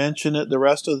never mention it the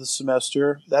rest of the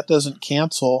semester, that doesn't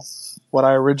cancel what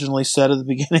I originally said at the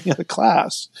beginning of the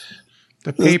class.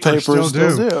 The papers still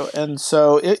do. And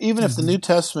so even if the New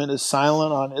Testament is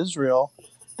silent on Israel,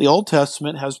 the Old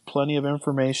Testament has plenty of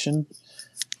information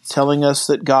telling us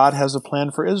that God has a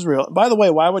plan for Israel. By the way,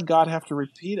 why would God have to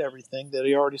repeat everything that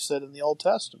he already said in the Old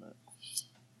Testament?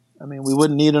 I mean, we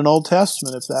wouldn't need an Old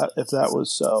Testament if that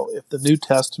was so. If the New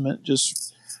Testament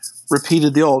just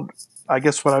repeated the Old, I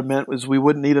guess what I meant was we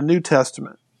wouldn't need a New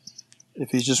Testament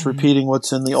if he's just repeating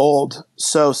what's in the Old.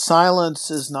 So silence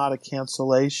is not a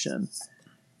cancellation.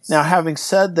 Now, having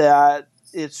said that,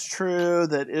 it's true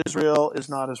that Israel is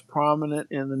not as prominent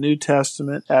in the New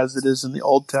Testament as it is in the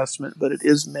Old Testament, but it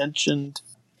is mentioned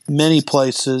many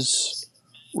places.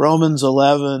 Romans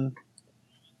 11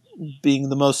 being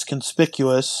the most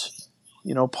conspicuous.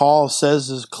 Paul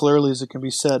says as clearly as it can be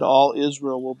said, all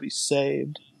Israel will be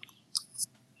saved.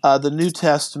 The New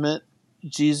Testament,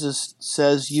 Jesus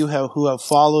says, you who have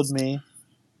followed me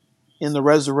in the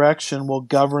resurrection will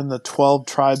govern the 12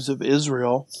 tribes of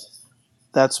Israel.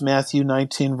 That's Matthew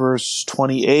 19, verse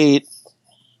 28.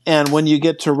 And when you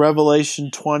get to Revelation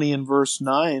 20 and verse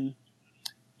 9,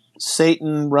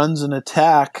 Satan runs an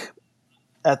attack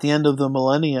at the end of the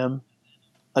millennium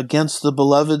against the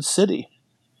beloved city.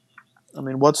 I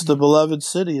mean, what's the beloved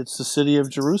city? It's the city of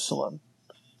Jerusalem.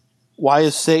 Why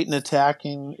is Satan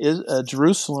attacking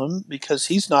Jerusalem? Because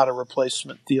he's not a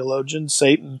replacement theologian.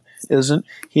 Satan isn't.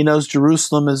 He knows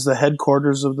Jerusalem is the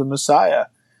headquarters of the Messiah.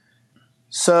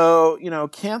 So,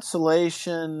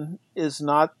 cancellation is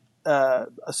not, a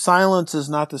silence is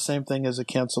not the same thing as a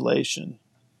cancellation.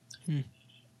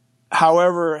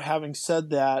 However, having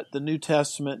said that, the New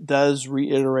Testament does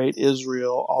reiterate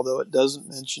Israel, although it doesn't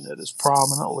mention it as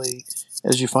prominently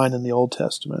as you find in the Old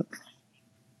Testament.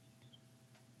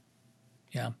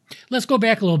 Yeah. Let's go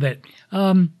back a little bit.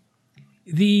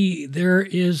 There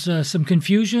is some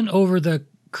confusion over the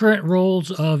current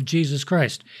roles of Jesus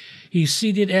Christ. He's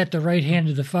seated at the right hand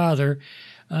of the Father.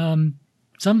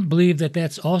 Some believe that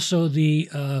that's also the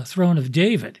throne of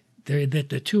David, that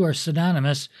the two are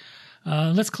synonymous.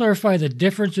 Let's clarify the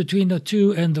difference between the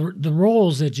two and the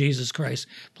roles that Jesus Christ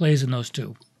plays in those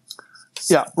two.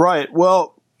 Yeah, right.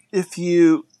 Well, if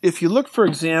you look, for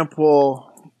example,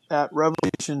 at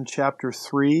Revelation chapter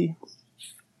 3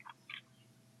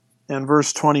 and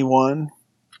verse 21,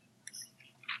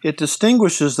 it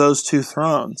distinguishes those two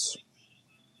thrones.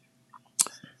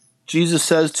 Jesus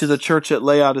says to the church at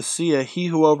Laodicea, "He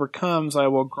who overcomes, I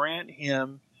will grant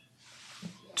him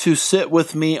to sit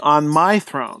with me on my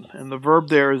throne." And the verb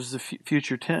there is the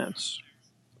future tense.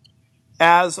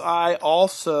 "As I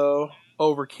also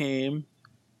overcame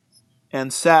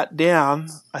and sat down,"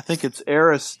 I think it's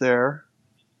Eris there,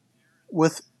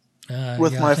 with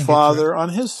my Father on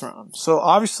his throne. So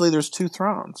obviously there's two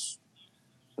thrones.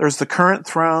 There's the current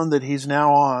throne that he's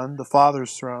now on, the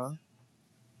Father's throne.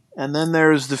 And then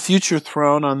there's the future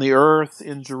throne on the earth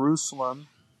in Jerusalem,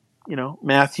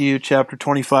 Matthew chapter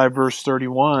 25, verse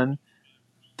 31,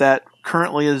 that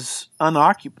currently is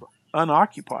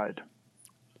unoccupied.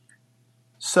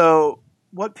 So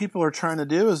what people are trying to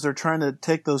do is they're trying to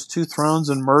take those two thrones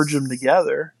and merge them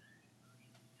together.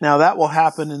 Now that will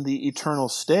happen in the eternal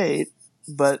state,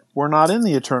 but we're not in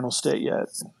the eternal state yet.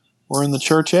 We're in the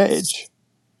church age.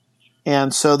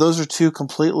 And so those are two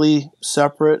completely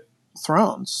separate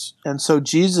thrones. And so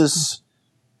Jesus,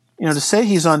 to say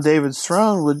he's on David's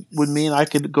throne would mean I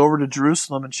could go over to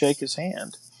Jerusalem and shake his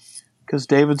hand, because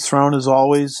David's throne is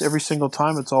always, every single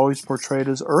time, it's always portrayed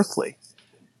as earthly.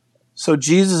 So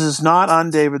Jesus is not on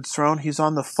David's throne. He's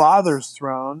on the Father's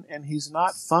throne, and he's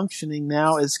not functioning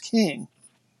now as king.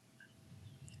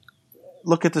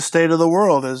 Look at the state of the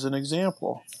world as an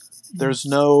example. There's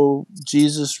no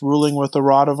Jesus ruling with a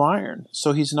rod of iron.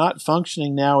 So he's not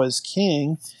functioning now as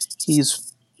king.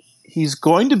 He's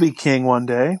going to be king one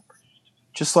day,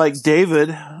 just like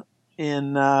David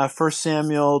in 1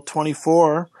 Samuel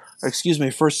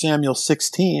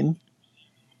 16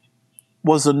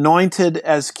 was anointed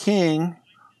as king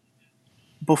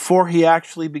before he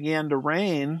actually began to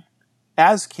reign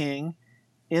as king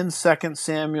in 2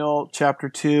 Samuel chapter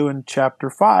 2 and chapter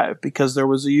 5, because there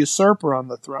was a usurper on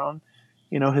the throne.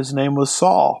 His name was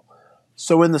Saul.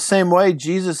 So in the same way,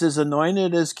 Jesus is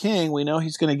anointed as king. We know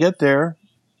he's going to get there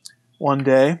one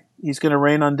day. He's going to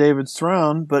reign on David's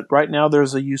throne, but right now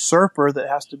there's a usurper that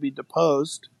has to be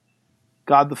deposed.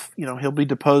 He'll be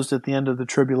deposed at the end of the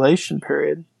tribulation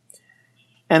period.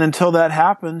 And until that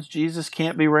happens, Jesus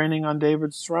can't be reigning on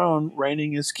David's throne,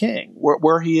 reigning as king.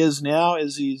 Where he is now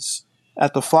is he's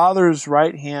at the Father's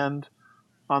right hand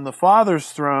on the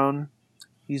Father's throne.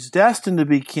 He's destined to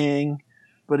be king,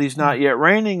 but he's not yet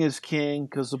reigning as king,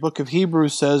 because the book of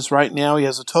Hebrews says right now he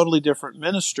has a totally different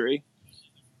ministry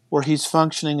where he's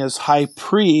functioning as high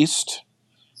priest,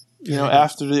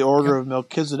 after the order of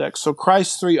Melchizedek. So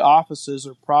Christ's three offices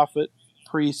are prophet,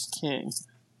 priest, king.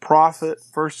 Prophet,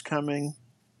 first coming;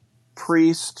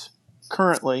 priest,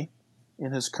 currently,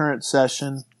 in his current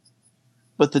session.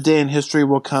 But the day in history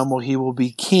will come where he will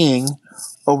be king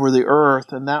over the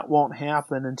earth, and that won't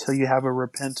happen until you have a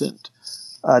repentant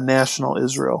national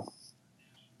Israel.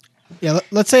 Yeah,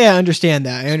 let's say I understand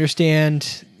that. I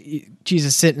understand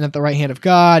Jesus sitting at the right hand of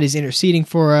God. He's interceding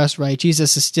for us, right?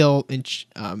 Jesus is still in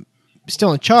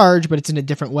charge, but it's in a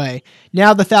different way.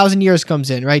 Now the 1,000 years comes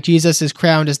in, right? Jesus is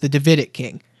crowned as the Davidic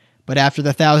king. But after the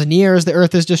 1,000 years, the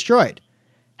earth is destroyed.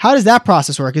 How does that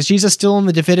process work? Is Jesus still on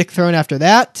the Davidic throne after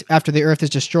that, after the earth is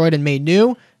destroyed and made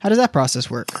new? How does that process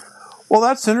work? Well,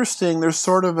 that's interesting. There's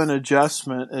sort of an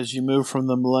adjustment as you move from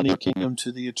the millennial kingdom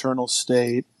to the eternal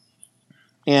state.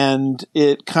 And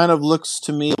it kind of looks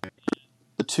to me like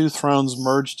the two thrones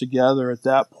merge together at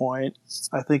that point.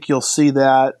 I think you'll see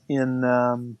that in,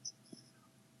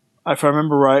 if I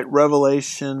remember right,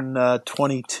 Revelation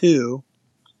 22,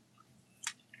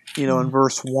 in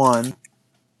verse 1.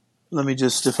 Let me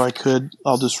just, if I could,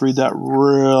 I'll just read that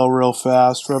real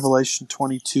fast. Revelation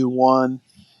 22:1.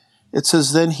 It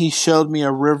says, "Then he showed me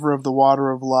a river of the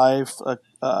water of life,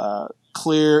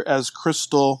 clear as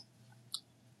crystal,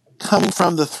 coming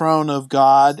from the throne of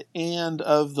God and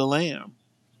of the Lamb."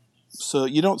 So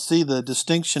you don't see the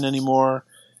distinction anymore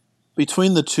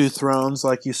between the two thrones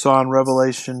like you saw in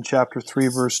Revelation chapter 3,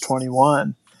 verse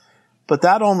 21. But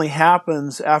that only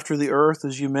happens after the earth,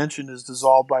 as you mentioned, is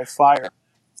dissolved by fire.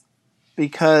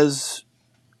 Because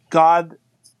God,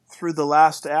 through the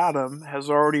last Adam, has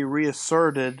already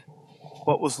reasserted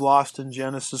what was lost in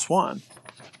Genesis 1.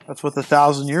 That's what the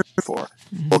 1,000 years are for.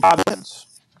 Well, God ends.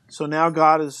 So now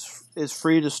God is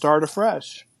free to start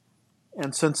afresh.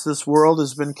 And since this world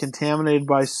has been contaminated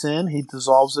by sin, he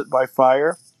dissolves it by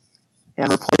fire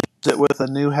and replaces it with a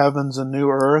new heavens and new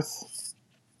earth.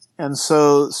 And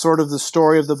so sort of the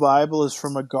story of the Bible is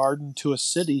from a garden to a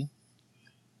city,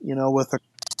 with a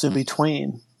cross in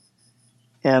between.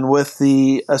 And with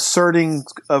the asserting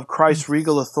of Christ's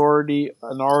regal authority,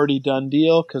 an already done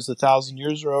deal, because the 1,000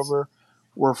 years are over,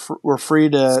 we're free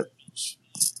to.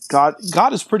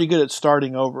 God is pretty good at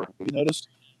starting over. You notice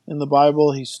in the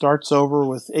Bible, he starts over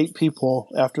with 8 people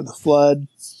after the flood,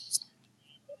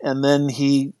 and then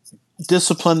he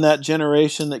disciplined that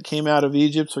generation that came out of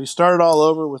Egypt. So he started all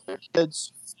over with their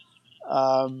kids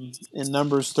in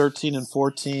Numbers 13 and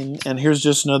 14. And here's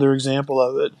just another example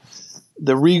of it.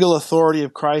 The regal authority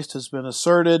of Christ has been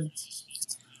asserted.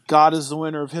 God is the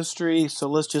winner of history, so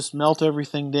let's just melt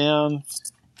everything down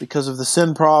because of the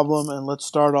sin problem, and let's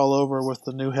start all over with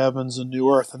the new heavens and new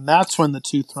earth. And that's when the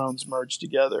 2 thrones merge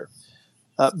together,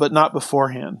 but not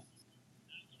beforehand.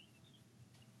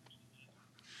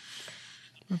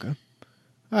 Okay.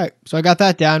 All right. So I got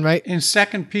that down, right? In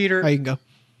 2 Peter, Oh, you can go.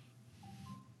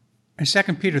 in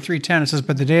 2 Peter 3:10, it says,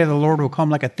 "But the day of the Lord will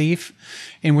come like a thief,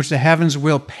 in which the heavens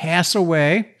will pass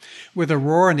away with a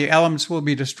roar, and the elements will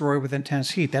be destroyed with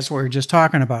intense heat." That's what we were just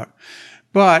talking about.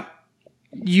 But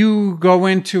you go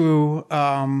into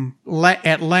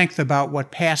at length about what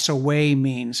pass away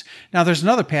means. Now, there's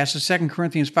another passage, 2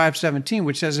 Corinthians 5:17,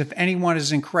 which says, "If anyone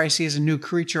is in Christ, he is a new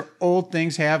creature. Old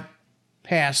things have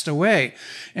passed away,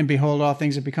 and behold, all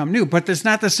things have become new." But it's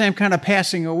not the same kind of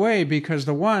passing away, because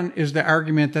the one is the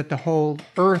argument that the whole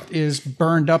earth is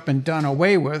burned up and done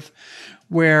away with,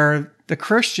 where the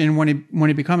Christian, when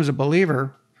he becomes a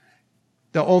believer,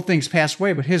 the old things pass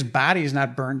away, but his body is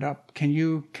not burned up. Can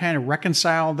you kind of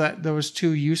reconcile those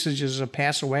two usages of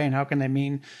pass away, and how can they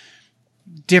mean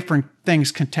different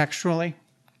things contextually?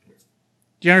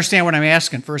 Do you understand what I'm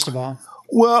asking, first of all?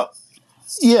 Well,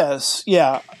 yes,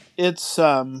 yeah. It's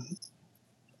a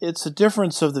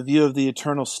difference of the view of the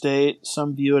eternal state.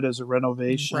 Some view it as a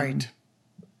renovation. Right.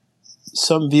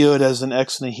 Some view it as an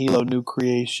ex nihilo new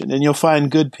creation. And you'll find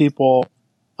good people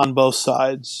on both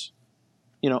sides.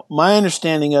 My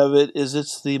understanding of it is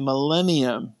it's the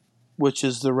millennium, which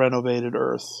is the renovated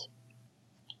earth.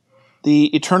 The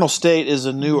eternal state is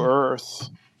a new earth.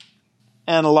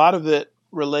 And a lot of it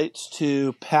relates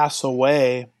to pass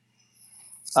away.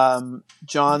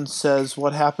 John says,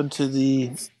 what happened to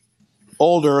the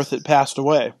old earth? It passed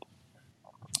away.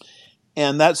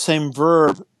 And that same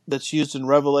verb that's used in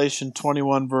Revelation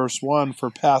 21 verse 1 for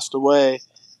passed away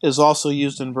is also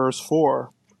used in verse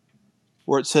 4,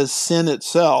 where it says sin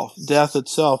itself, death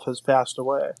itself has passed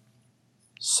away.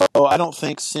 So I don't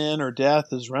think sin or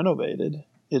death is renovated.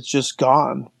 It's just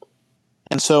gone.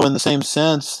 And so in the same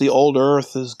sense, the old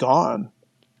earth is gone.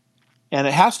 And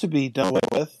it has to be done away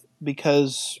with,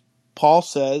 because Paul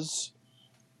says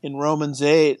in Romans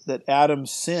 8 that Adam's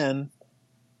sin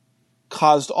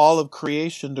caused all of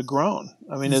creation to groan.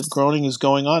 I mean, groaning is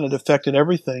going on. It affected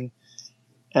everything.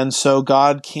 And so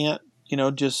God can't,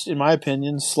 just, in my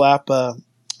opinion, slap a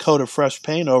coat of fresh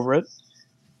paint over it.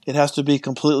 It has to be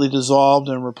completely dissolved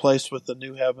and replaced with the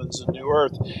new heavens and new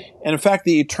earth. And in fact,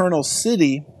 the eternal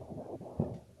city,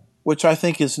 which I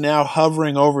think is now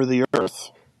hovering over the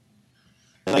earth,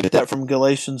 and I get that from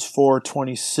Galatians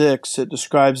 4:26. It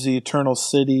describes the eternal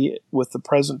city with the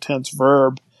present tense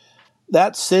verb.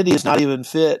 That city is not even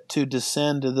fit to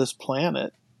descend to this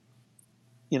planet,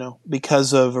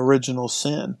 because of original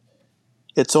sin.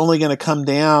 It's only going to come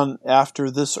down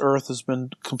after this earth has been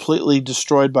completely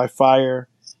destroyed by fire.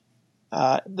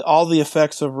 All the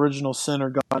effects of original sin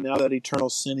are gone. Now that eternal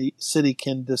city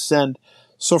can descend.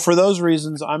 So for those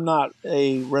reasons, I'm not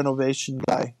a renovation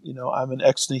guy. I'm an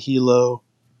ex nihilo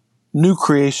new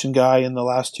creation guy in the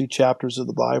last 2 chapters of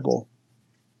the Bible.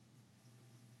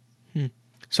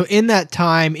 So in that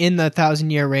time, in the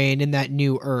 1,000-year reign, in that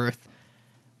new earth,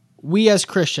 we as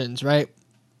Christians, right?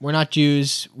 We're not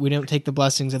Jews. We don't take the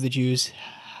blessings of the Jews.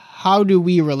 How do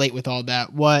we relate with all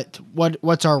that?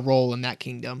 What's our role in that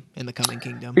kingdom, in the coming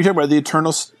kingdom? You're talking about the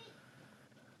eternal.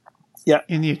 Yeah,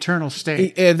 in the eternal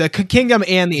state, the kingdom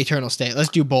and the eternal state. Let's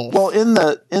do both. Well, in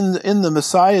the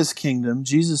Messiah's kingdom,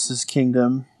 Jesus's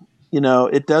kingdom,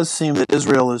 it does seem that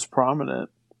Israel is prominent.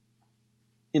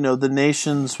 The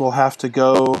nations will have to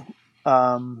go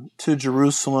to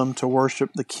Jerusalem to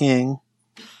worship the King.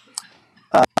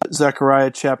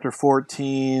 Zechariah chapter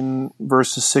 14,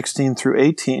 verses 16 through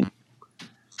 18.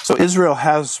 So Israel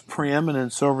has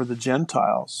preeminence over the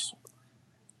Gentiles.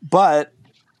 But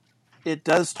it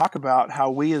does talk about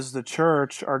how we as the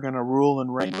church are going to rule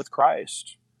and reign with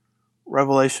Christ.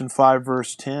 Revelation 5,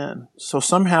 verse 10. So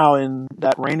somehow in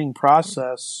that reigning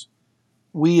process,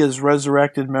 we as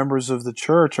resurrected members of the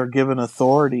church are given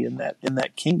authority in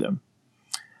that kingdom.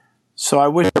 So I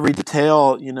wish every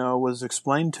detail, was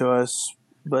explained to us,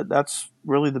 but that's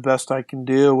really the best I can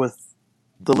do with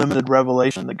the limited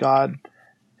revelation that God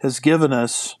has given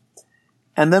us.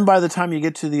 And then by the time you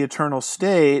get to the eternal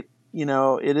state,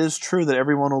 it is true that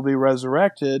everyone will be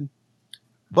resurrected.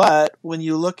 But when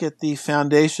you look at the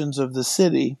foundations of the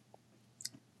city,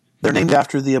 they're named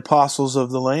after the apostles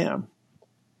of the Lamb.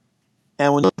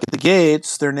 And when you look at the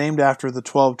gates, they're named after the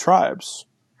 12 tribes.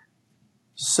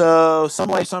 So some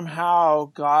way,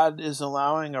 somehow, God is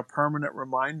allowing a permanent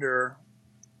reminder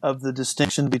of the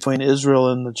distinction between Israel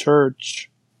and the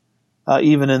church,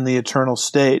 even in the eternal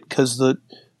state, because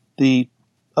the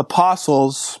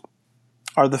apostles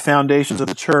are the foundations of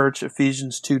the church,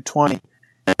 Ephesians 2:20,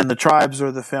 and the tribes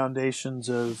are the foundations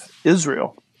of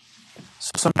Israel.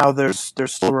 So somehow there's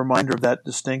still a reminder of that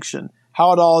distinction.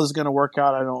 How it all is going to work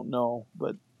out, I don't know,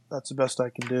 but that's the best I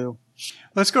can do.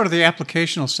 Let's go to the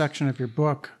applicational section of your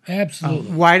book.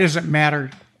 Absolutely. Why does it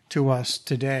matter to us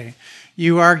today?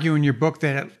 You argue in your book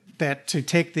that to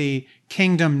take the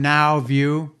kingdom now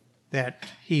view, that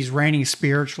he's reigning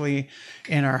spiritually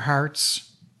in our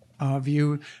hearts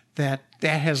view, that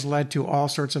has led to all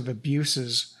sorts of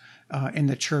abuses in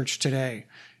the church today.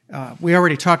 We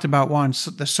already talked about one,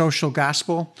 the social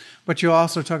gospel, but you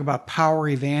also talk about power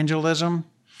evangelism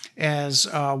as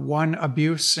one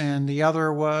abuse, and the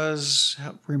other was,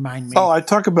 remind me. Oh, I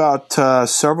talk about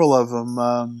several of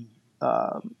them.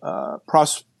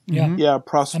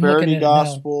 Prosperity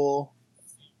gospel.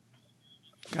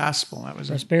 Gospel, that was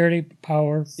prosperity,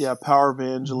 power. Yeah, power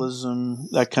evangelism,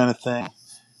 that kind of thing.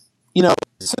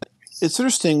 It's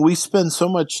interesting. We spend so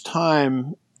much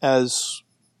time as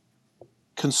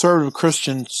conservative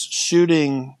Christians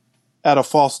shooting at a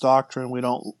false doctrine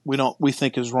we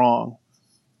think is wrong.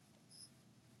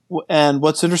 And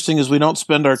what's interesting is we don't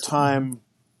spend our time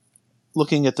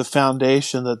looking at the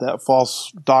foundation that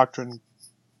false doctrine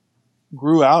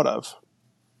grew out of.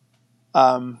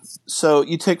 So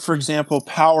you take, for example,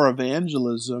 power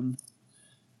evangelism.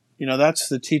 That's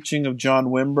the teaching of John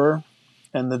Wimber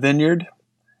and the Vineyard.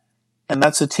 And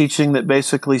that's a teaching that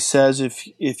basically says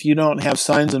if you don't have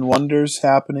signs and wonders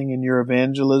happening in your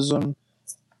evangelism,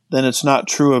 then it's not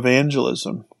true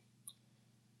evangelism.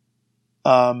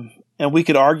 And we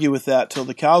could argue with that till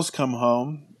the cows come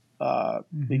home,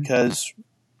 because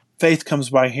faith comes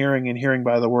by hearing and hearing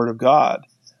by the word of God,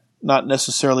 not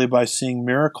necessarily by seeing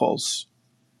miracles.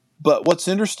 But what's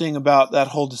interesting about that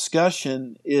whole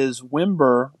discussion is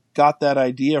Wimber got that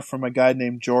idea from a guy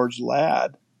named George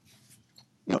Ladd.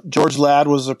 George Ladd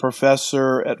was a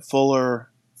professor at Fuller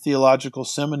Theological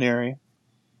Seminary,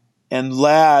 and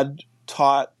Ladd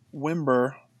taught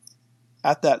Wimber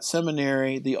at that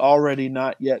seminary the already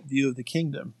not yet view of the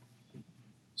kingdom.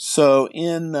 So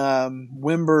in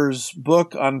Wimber's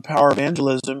book on power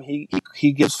evangelism,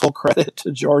 he gives full credit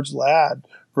to George Ladd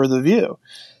for the view.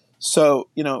 So,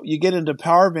 you get into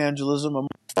power evangelism, a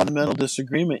fundamental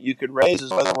disagreement you could raise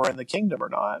is whether we're in the kingdom or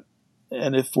not.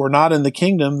 And if we're not in the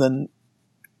kingdom, then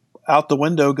out the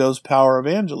window goes power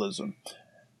evangelism.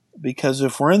 Because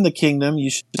if we're in the kingdom, you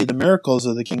should see the miracles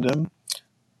of the kingdom.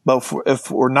 But if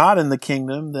we're not in the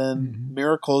kingdom, then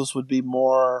miracles would be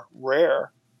more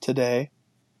rare today.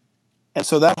 And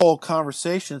so that whole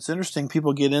conversation, it's interesting.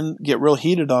 People get real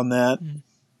heated on that.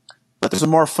 But there's a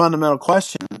more fundamental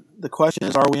question. The question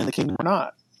is, are we in the kingdom or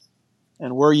not?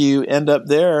 And where you end up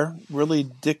there really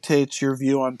dictates your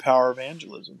view on power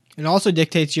evangelism. It also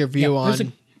dictates your view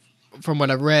on, from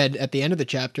what I've read at the end of the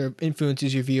chapter,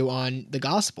 influences your view on the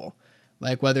gospel.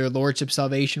 Like whether lordship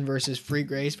salvation versus free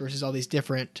grace versus all these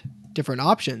different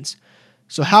options.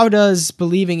 So how does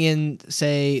believing in,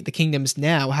 say, the kingdoms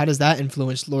now, how does that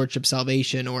influence lordship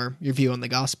salvation or your view on the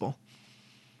gospel?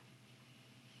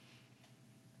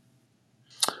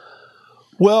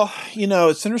 Well,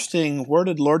 it's interesting. Where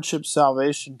did lordship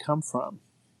salvation come from?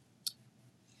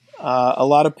 A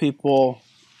lot of people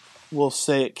will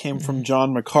say it came from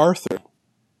John MacArthur.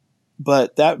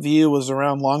 But that view was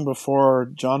around long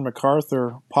before John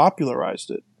MacArthur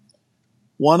popularized it.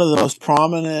 One of the most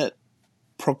prominent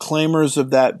proclaimers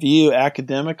of that view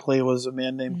academically was a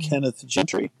man named Kenneth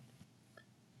Gentry.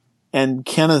 And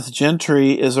Kenneth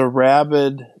Gentry is a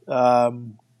rabid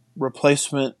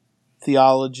replacement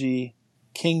theology,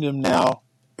 kingdom now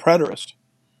preterist.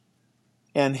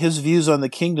 And his views on the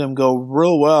kingdom go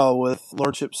real well with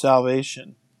lordship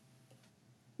salvation.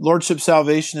 Lordship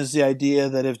salvation is the idea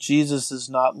that if Jesus is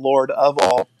not Lord of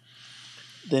all,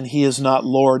 then he is not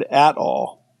Lord at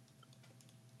all.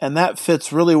 And that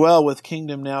fits really well with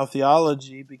kingdom now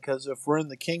theology, because if we're in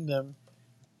the kingdom,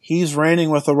 he's reigning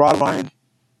with a rod of iron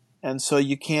And so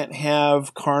you can't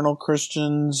have carnal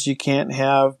Christians, you can't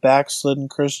have backslidden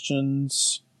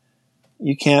Christians,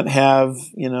 you can't have,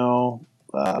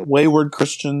 wayward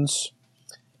Christians.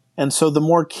 And so the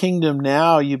more kingdom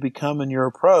now you become in your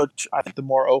approach, I think the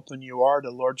more open you are to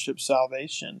lordship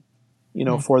salvation,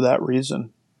 for that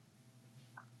reason.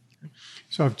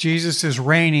 So if Jesus is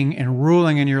reigning and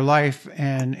ruling in your life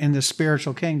and in the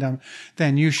spiritual kingdom,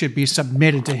 then you should be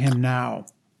submitted to him now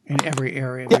in every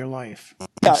area of your life. Yeah,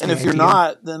 That's and the if you're idea.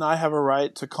 not, then I have a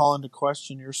right to call into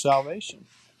question your salvation.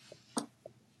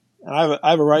 And I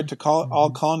have a right to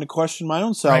call into question my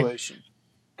own salvation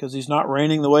because he's not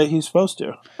reigning the way he's supposed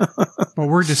to. But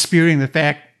we're disputing the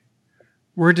fact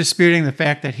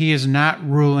that he is not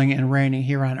ruling and reigning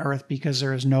here on earth because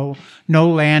there is no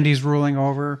land he's ruling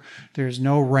over. There's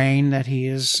no reign that he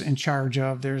is in charge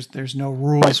of. There's no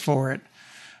rules for it.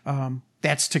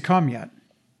 That's to come yet.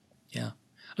 Yeah.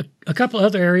 A couple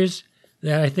other areas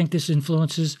that I think this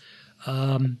influences,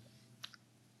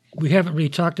 we haven't really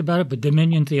talked about it, but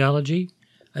dominion theology,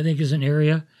 I think, is an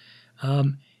area.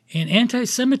 And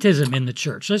anti-Semitism in the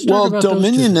church. Let's talk about those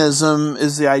two. Dominionism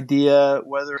is the idea,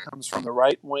 whether it comes from the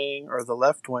right wing or the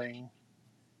left wing,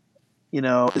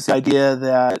 is the idea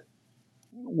that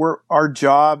our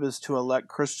job is to elect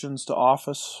Christians to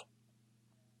office,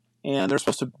 and they're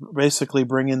supposed to basically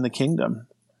bring in the kingdom,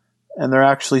 and they're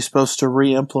actually supposed to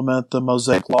re-implement the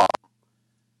Mosaic Law.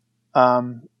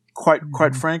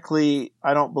 Quite frankly,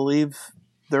 I don't believe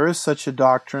there is such a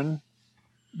doctrine,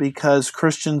 because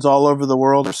Christians all over the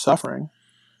world are suffering.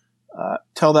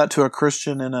 Tell that to a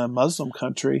Christian in a Muslim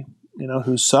country,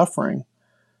 who's suffering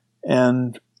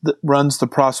and runs the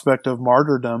prospect of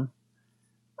martyrdom.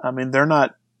 I mean, they're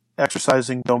not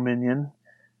exercising dominion.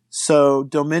 So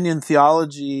dominion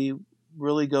theology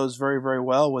really goes very, very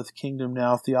well with kingdom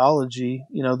now theology.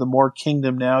 The more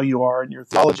kingdom now you are in your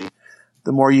theology,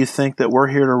 the more you think that we're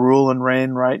here to rule and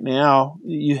reign right now.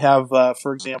 You have,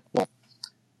 for example,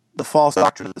 the false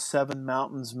doctrine of the 7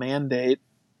 mountains mandate.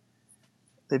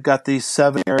 They've got these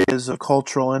 7 areas of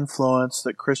cultural influence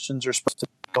that Christians are supposed to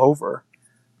take over.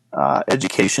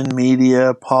 Education,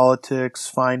 media, politics,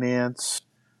 finance,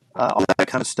 all that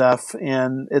kind of stuff.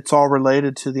 And it's all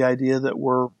related to the idea that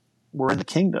we're in the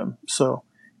kingdom. So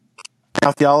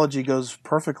now theology goes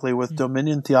perfectly with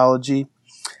dominion theology.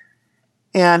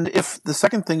 And if the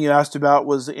second thing you asked about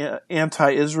was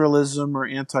anti-Israelism or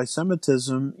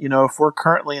anti-Semitism, if we're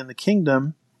currently in the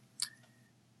kingdom,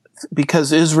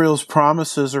 because Israel's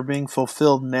promises are being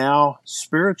fulfilled now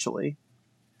spiritually,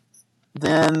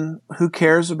 then who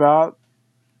cares about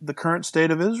the current state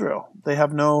of Israel? They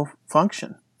have no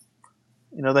function.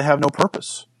 They have no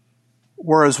purpose.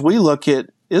 Whereas we look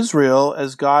at Israel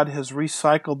as God has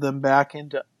recycled them back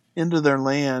into their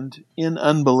land in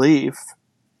unbelief.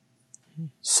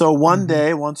 So one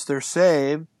day, once they're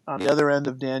saved, on the other end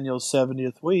of Daniel's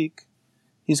 70th week,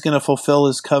 he's going to fulfill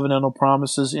his covenantal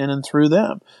promises in and through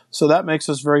them. So that makes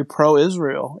us very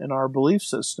pro-Israel in our belief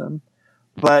system.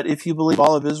 But if you believe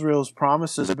all of Israel's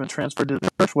promises have been transferred to the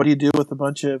church, what do you do with a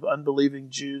bunch of unbelieving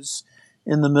Jews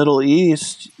in the Middle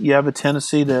East? You have a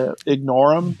tendency to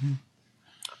ignore them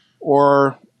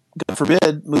or, God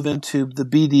forbid, move into the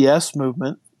BDS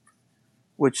movement,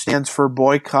 which stands for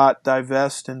boycott,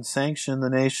 divest, and sanction the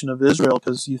nation of Israel,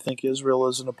 because you think Israel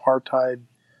is an apartheid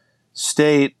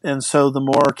state. And so the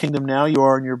more kingdom now you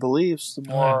are in your beliefs, the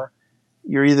more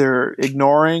you're either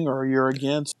ignoring or you're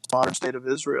against the modern state of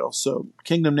Israel. So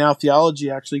kingdom now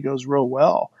theology actually goes real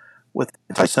well with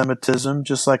anti-Semitism,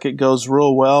 just like it goes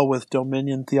real well with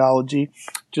dominion theology,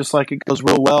 just like it goes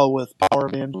real well with power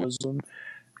evangelism,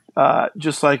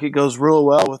 just like it goes real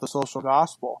well with the social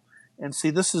gospel. And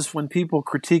see, this is when people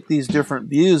critique these different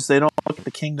views, they don't look at the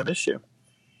kingdom issue.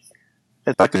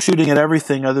 It's like they're shooting at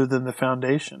everything other than the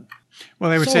foundation.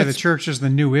 Well, they would say the church is the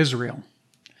new Israel.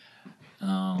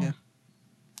 Oh. Yeah.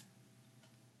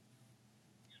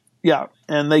 Yeah,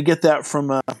 and they get that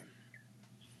from,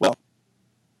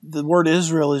 the word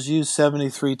Israel is used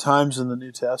 73 times in the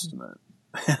New Testament,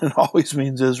 and it always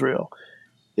means Israel.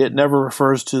 It never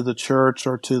refers to the church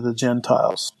or to the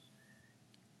Gentiles.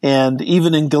 And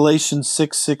even in Galatians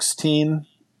 6:16,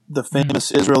 the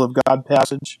famous Israel of God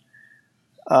passage,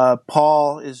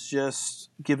 Paul is just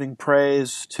giving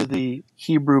praise to the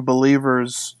Hebrew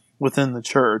believers within the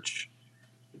church.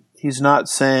 He's not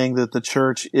saying that the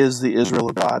church is the Israel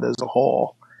of God as a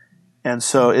whole. And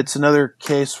so it's another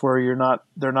case where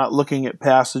they're not looking at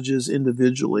passages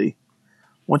individually.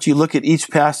 Once you look at each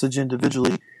passage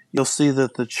individually, you'll see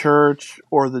that the church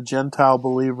or the Gentile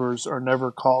believers are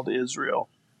never called Israel.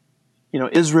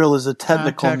 Israel is a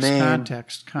technical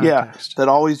Context. name. Yeah, that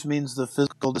always means the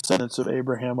physical descendants of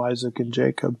Abraham, Isaac, and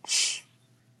Jacob.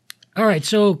 All right,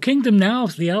 so Kingdom Now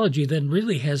theology then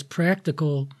really has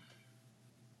practical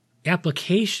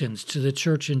applications to the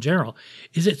church in general.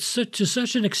 Is it to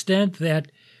such an extent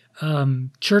that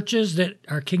churches that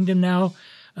are Kingdom Now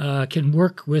can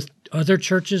work with other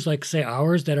churches, like say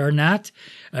ours, that are not?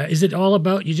 Is it all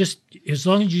about as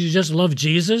long as you just love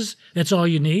Jesus, that's all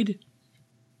you need?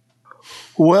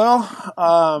 Well,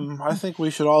 I think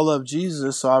we should all love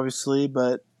Jesus, obviously,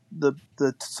 but the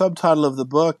subtitle of the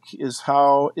book is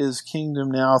How is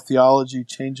Kingdom Now Theology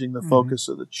Changing the Focus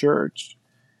of the Church?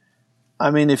 I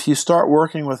mean, if you start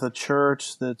working with a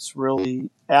church that's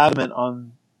really adamant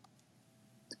on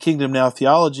Kingdom Now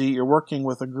theology, you're working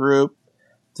with a group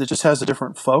that just has a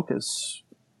different focus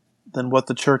than what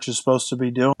the church is supposed to be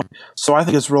doing. So I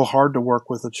think it's real hard to work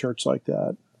with a church like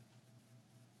that.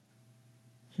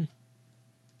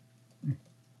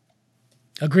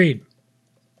 Agreed.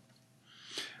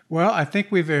 Well, I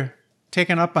think we've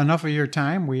taken up enough of your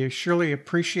time. We surely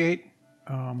appreciate,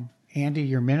 Andy,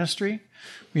 your ministry.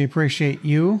 We appreciate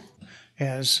you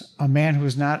as a man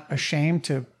who's not ashamed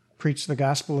to preach the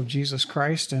gospel of Jesus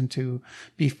Christ and to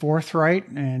be forthright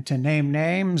and to name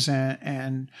names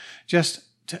and just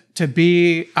to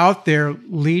be out there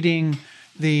leading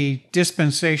the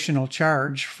dispensational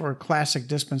charge for classic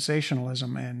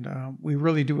dispensationalism. And we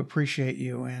really do appreciate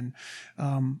you. And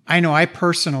I know I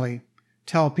personally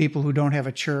tell people who don't have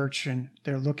a church and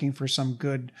they're looking for some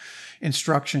good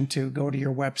instruction to go to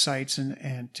your websites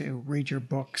and to read your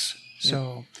books. Yep.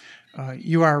 So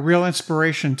you are a real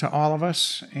inspiration to all of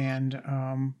us,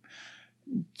 and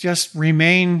just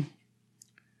remain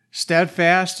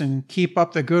steadfast and keep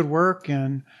up the good work,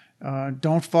 and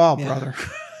don't fall, brother.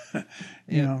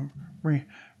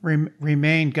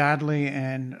 Remain godly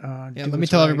and let me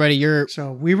tell everybody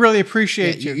so we really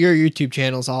appreciate you. Your YouTube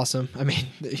channel is awesome. I mean,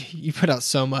 you put out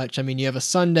so much. I mean, you have a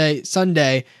Sunday,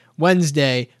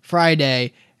 Wednesday,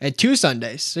 Friday, and 2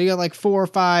 Sundays. So you got like 4 or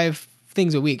 5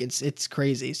 things a week. It's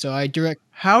crazy. So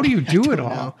how do you do it all?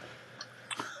 Know.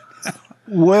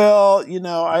 Well,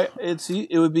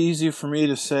 it would be easy for me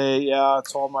to say, yeah,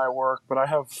 it's all my work, but I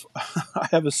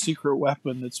have a secret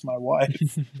weapon that's my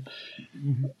wife.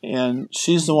 And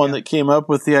she's the one that came up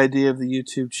with the idea of the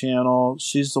YouTube channel.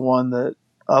 She's the one that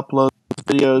uploads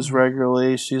videos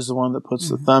regularly. She's the one that puts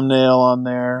the thumbnail on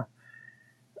there.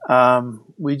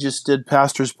 We just did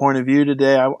Pastor's Point of View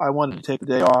today. I wanted to take the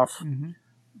day off,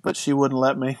 but she wouldn't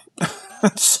let me.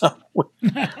 So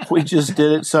we just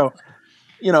did it. So,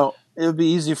 it would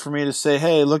be easy for me to say,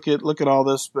 hey, look at all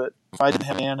this, but if I didn't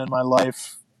have Ann in my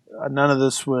life, none of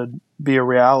this would be a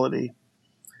reality.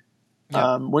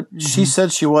 When she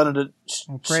said she wanted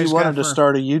to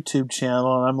start a YouTube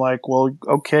channel, and I'm like, well,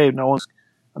 okay,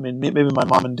 maybe my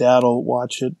mom and dad will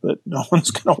watch it, but no one's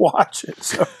going to watch it.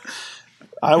 So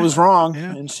I was wrong,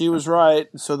 and she was right.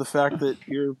 So the fact that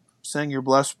you're saying you're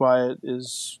blessed by it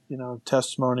is,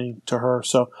 testimony to her.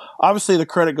 So obviously the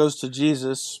credit goes to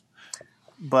Jesus.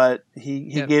 But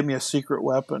he gave me a secret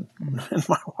weapon in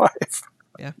my wife.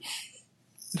 Yeah.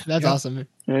 That's awesome.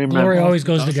 Amen. Glory always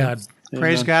goes to God.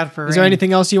 Praise God for Is there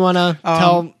anything else you want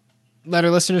to let our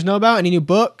listeners know about? Any new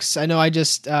books? I know I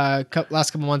just,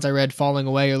 last couple months I read Falling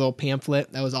Away, your little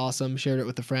pamphlet. That was awesome. Shared it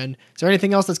with a friend. Is there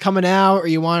anything else that's coming out or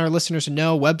you want our listeners to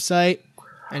know? Website?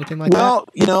 Anything like that?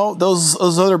 Well,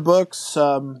 those other books,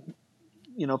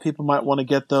 people might want to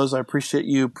get those. I appreciate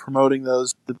you promoting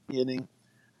those at the beginning.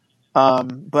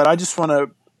 But I just want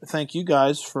to thank you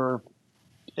guys for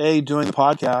A, doing the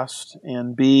podcast,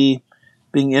 and B,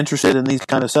 being interested in these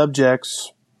kind of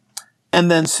subjects, and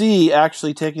then C,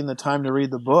 actually taking the time to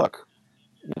read the book.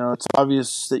 It's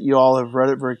obvious that you all have read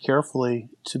it very carefully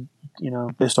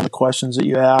based on the questions that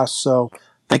you asked. So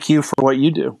thank you for what you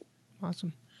do.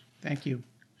 Awesome. Thank you.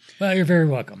 Well, you're very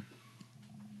welcome.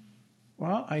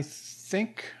 Well, I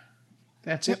think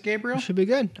that's it, Gabriel. Should be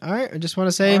good. All right. I just want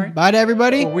to say bye to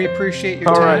everybody. Well, we appreciate your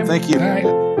time. All right. Thank you. All right.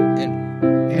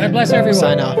 And God bless everyone.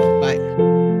 Sign off. Bye.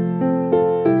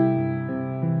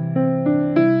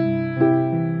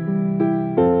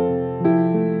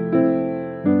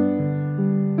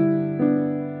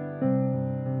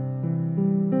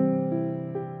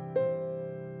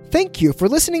 Thank you for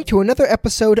listening to another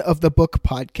episode of the Book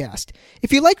Podcast.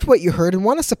 If you liked what you heard and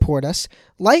want to support us,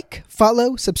 like,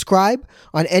 follow, subscribe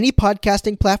on any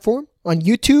podcasting platform, on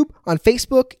YouTube, on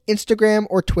Facebook, Instagram,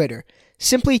 or Twitter.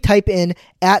 Simply type in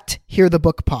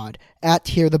 @HearTheBookPod,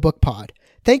 @HearTheBookPod.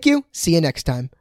 Thank you. See you next time.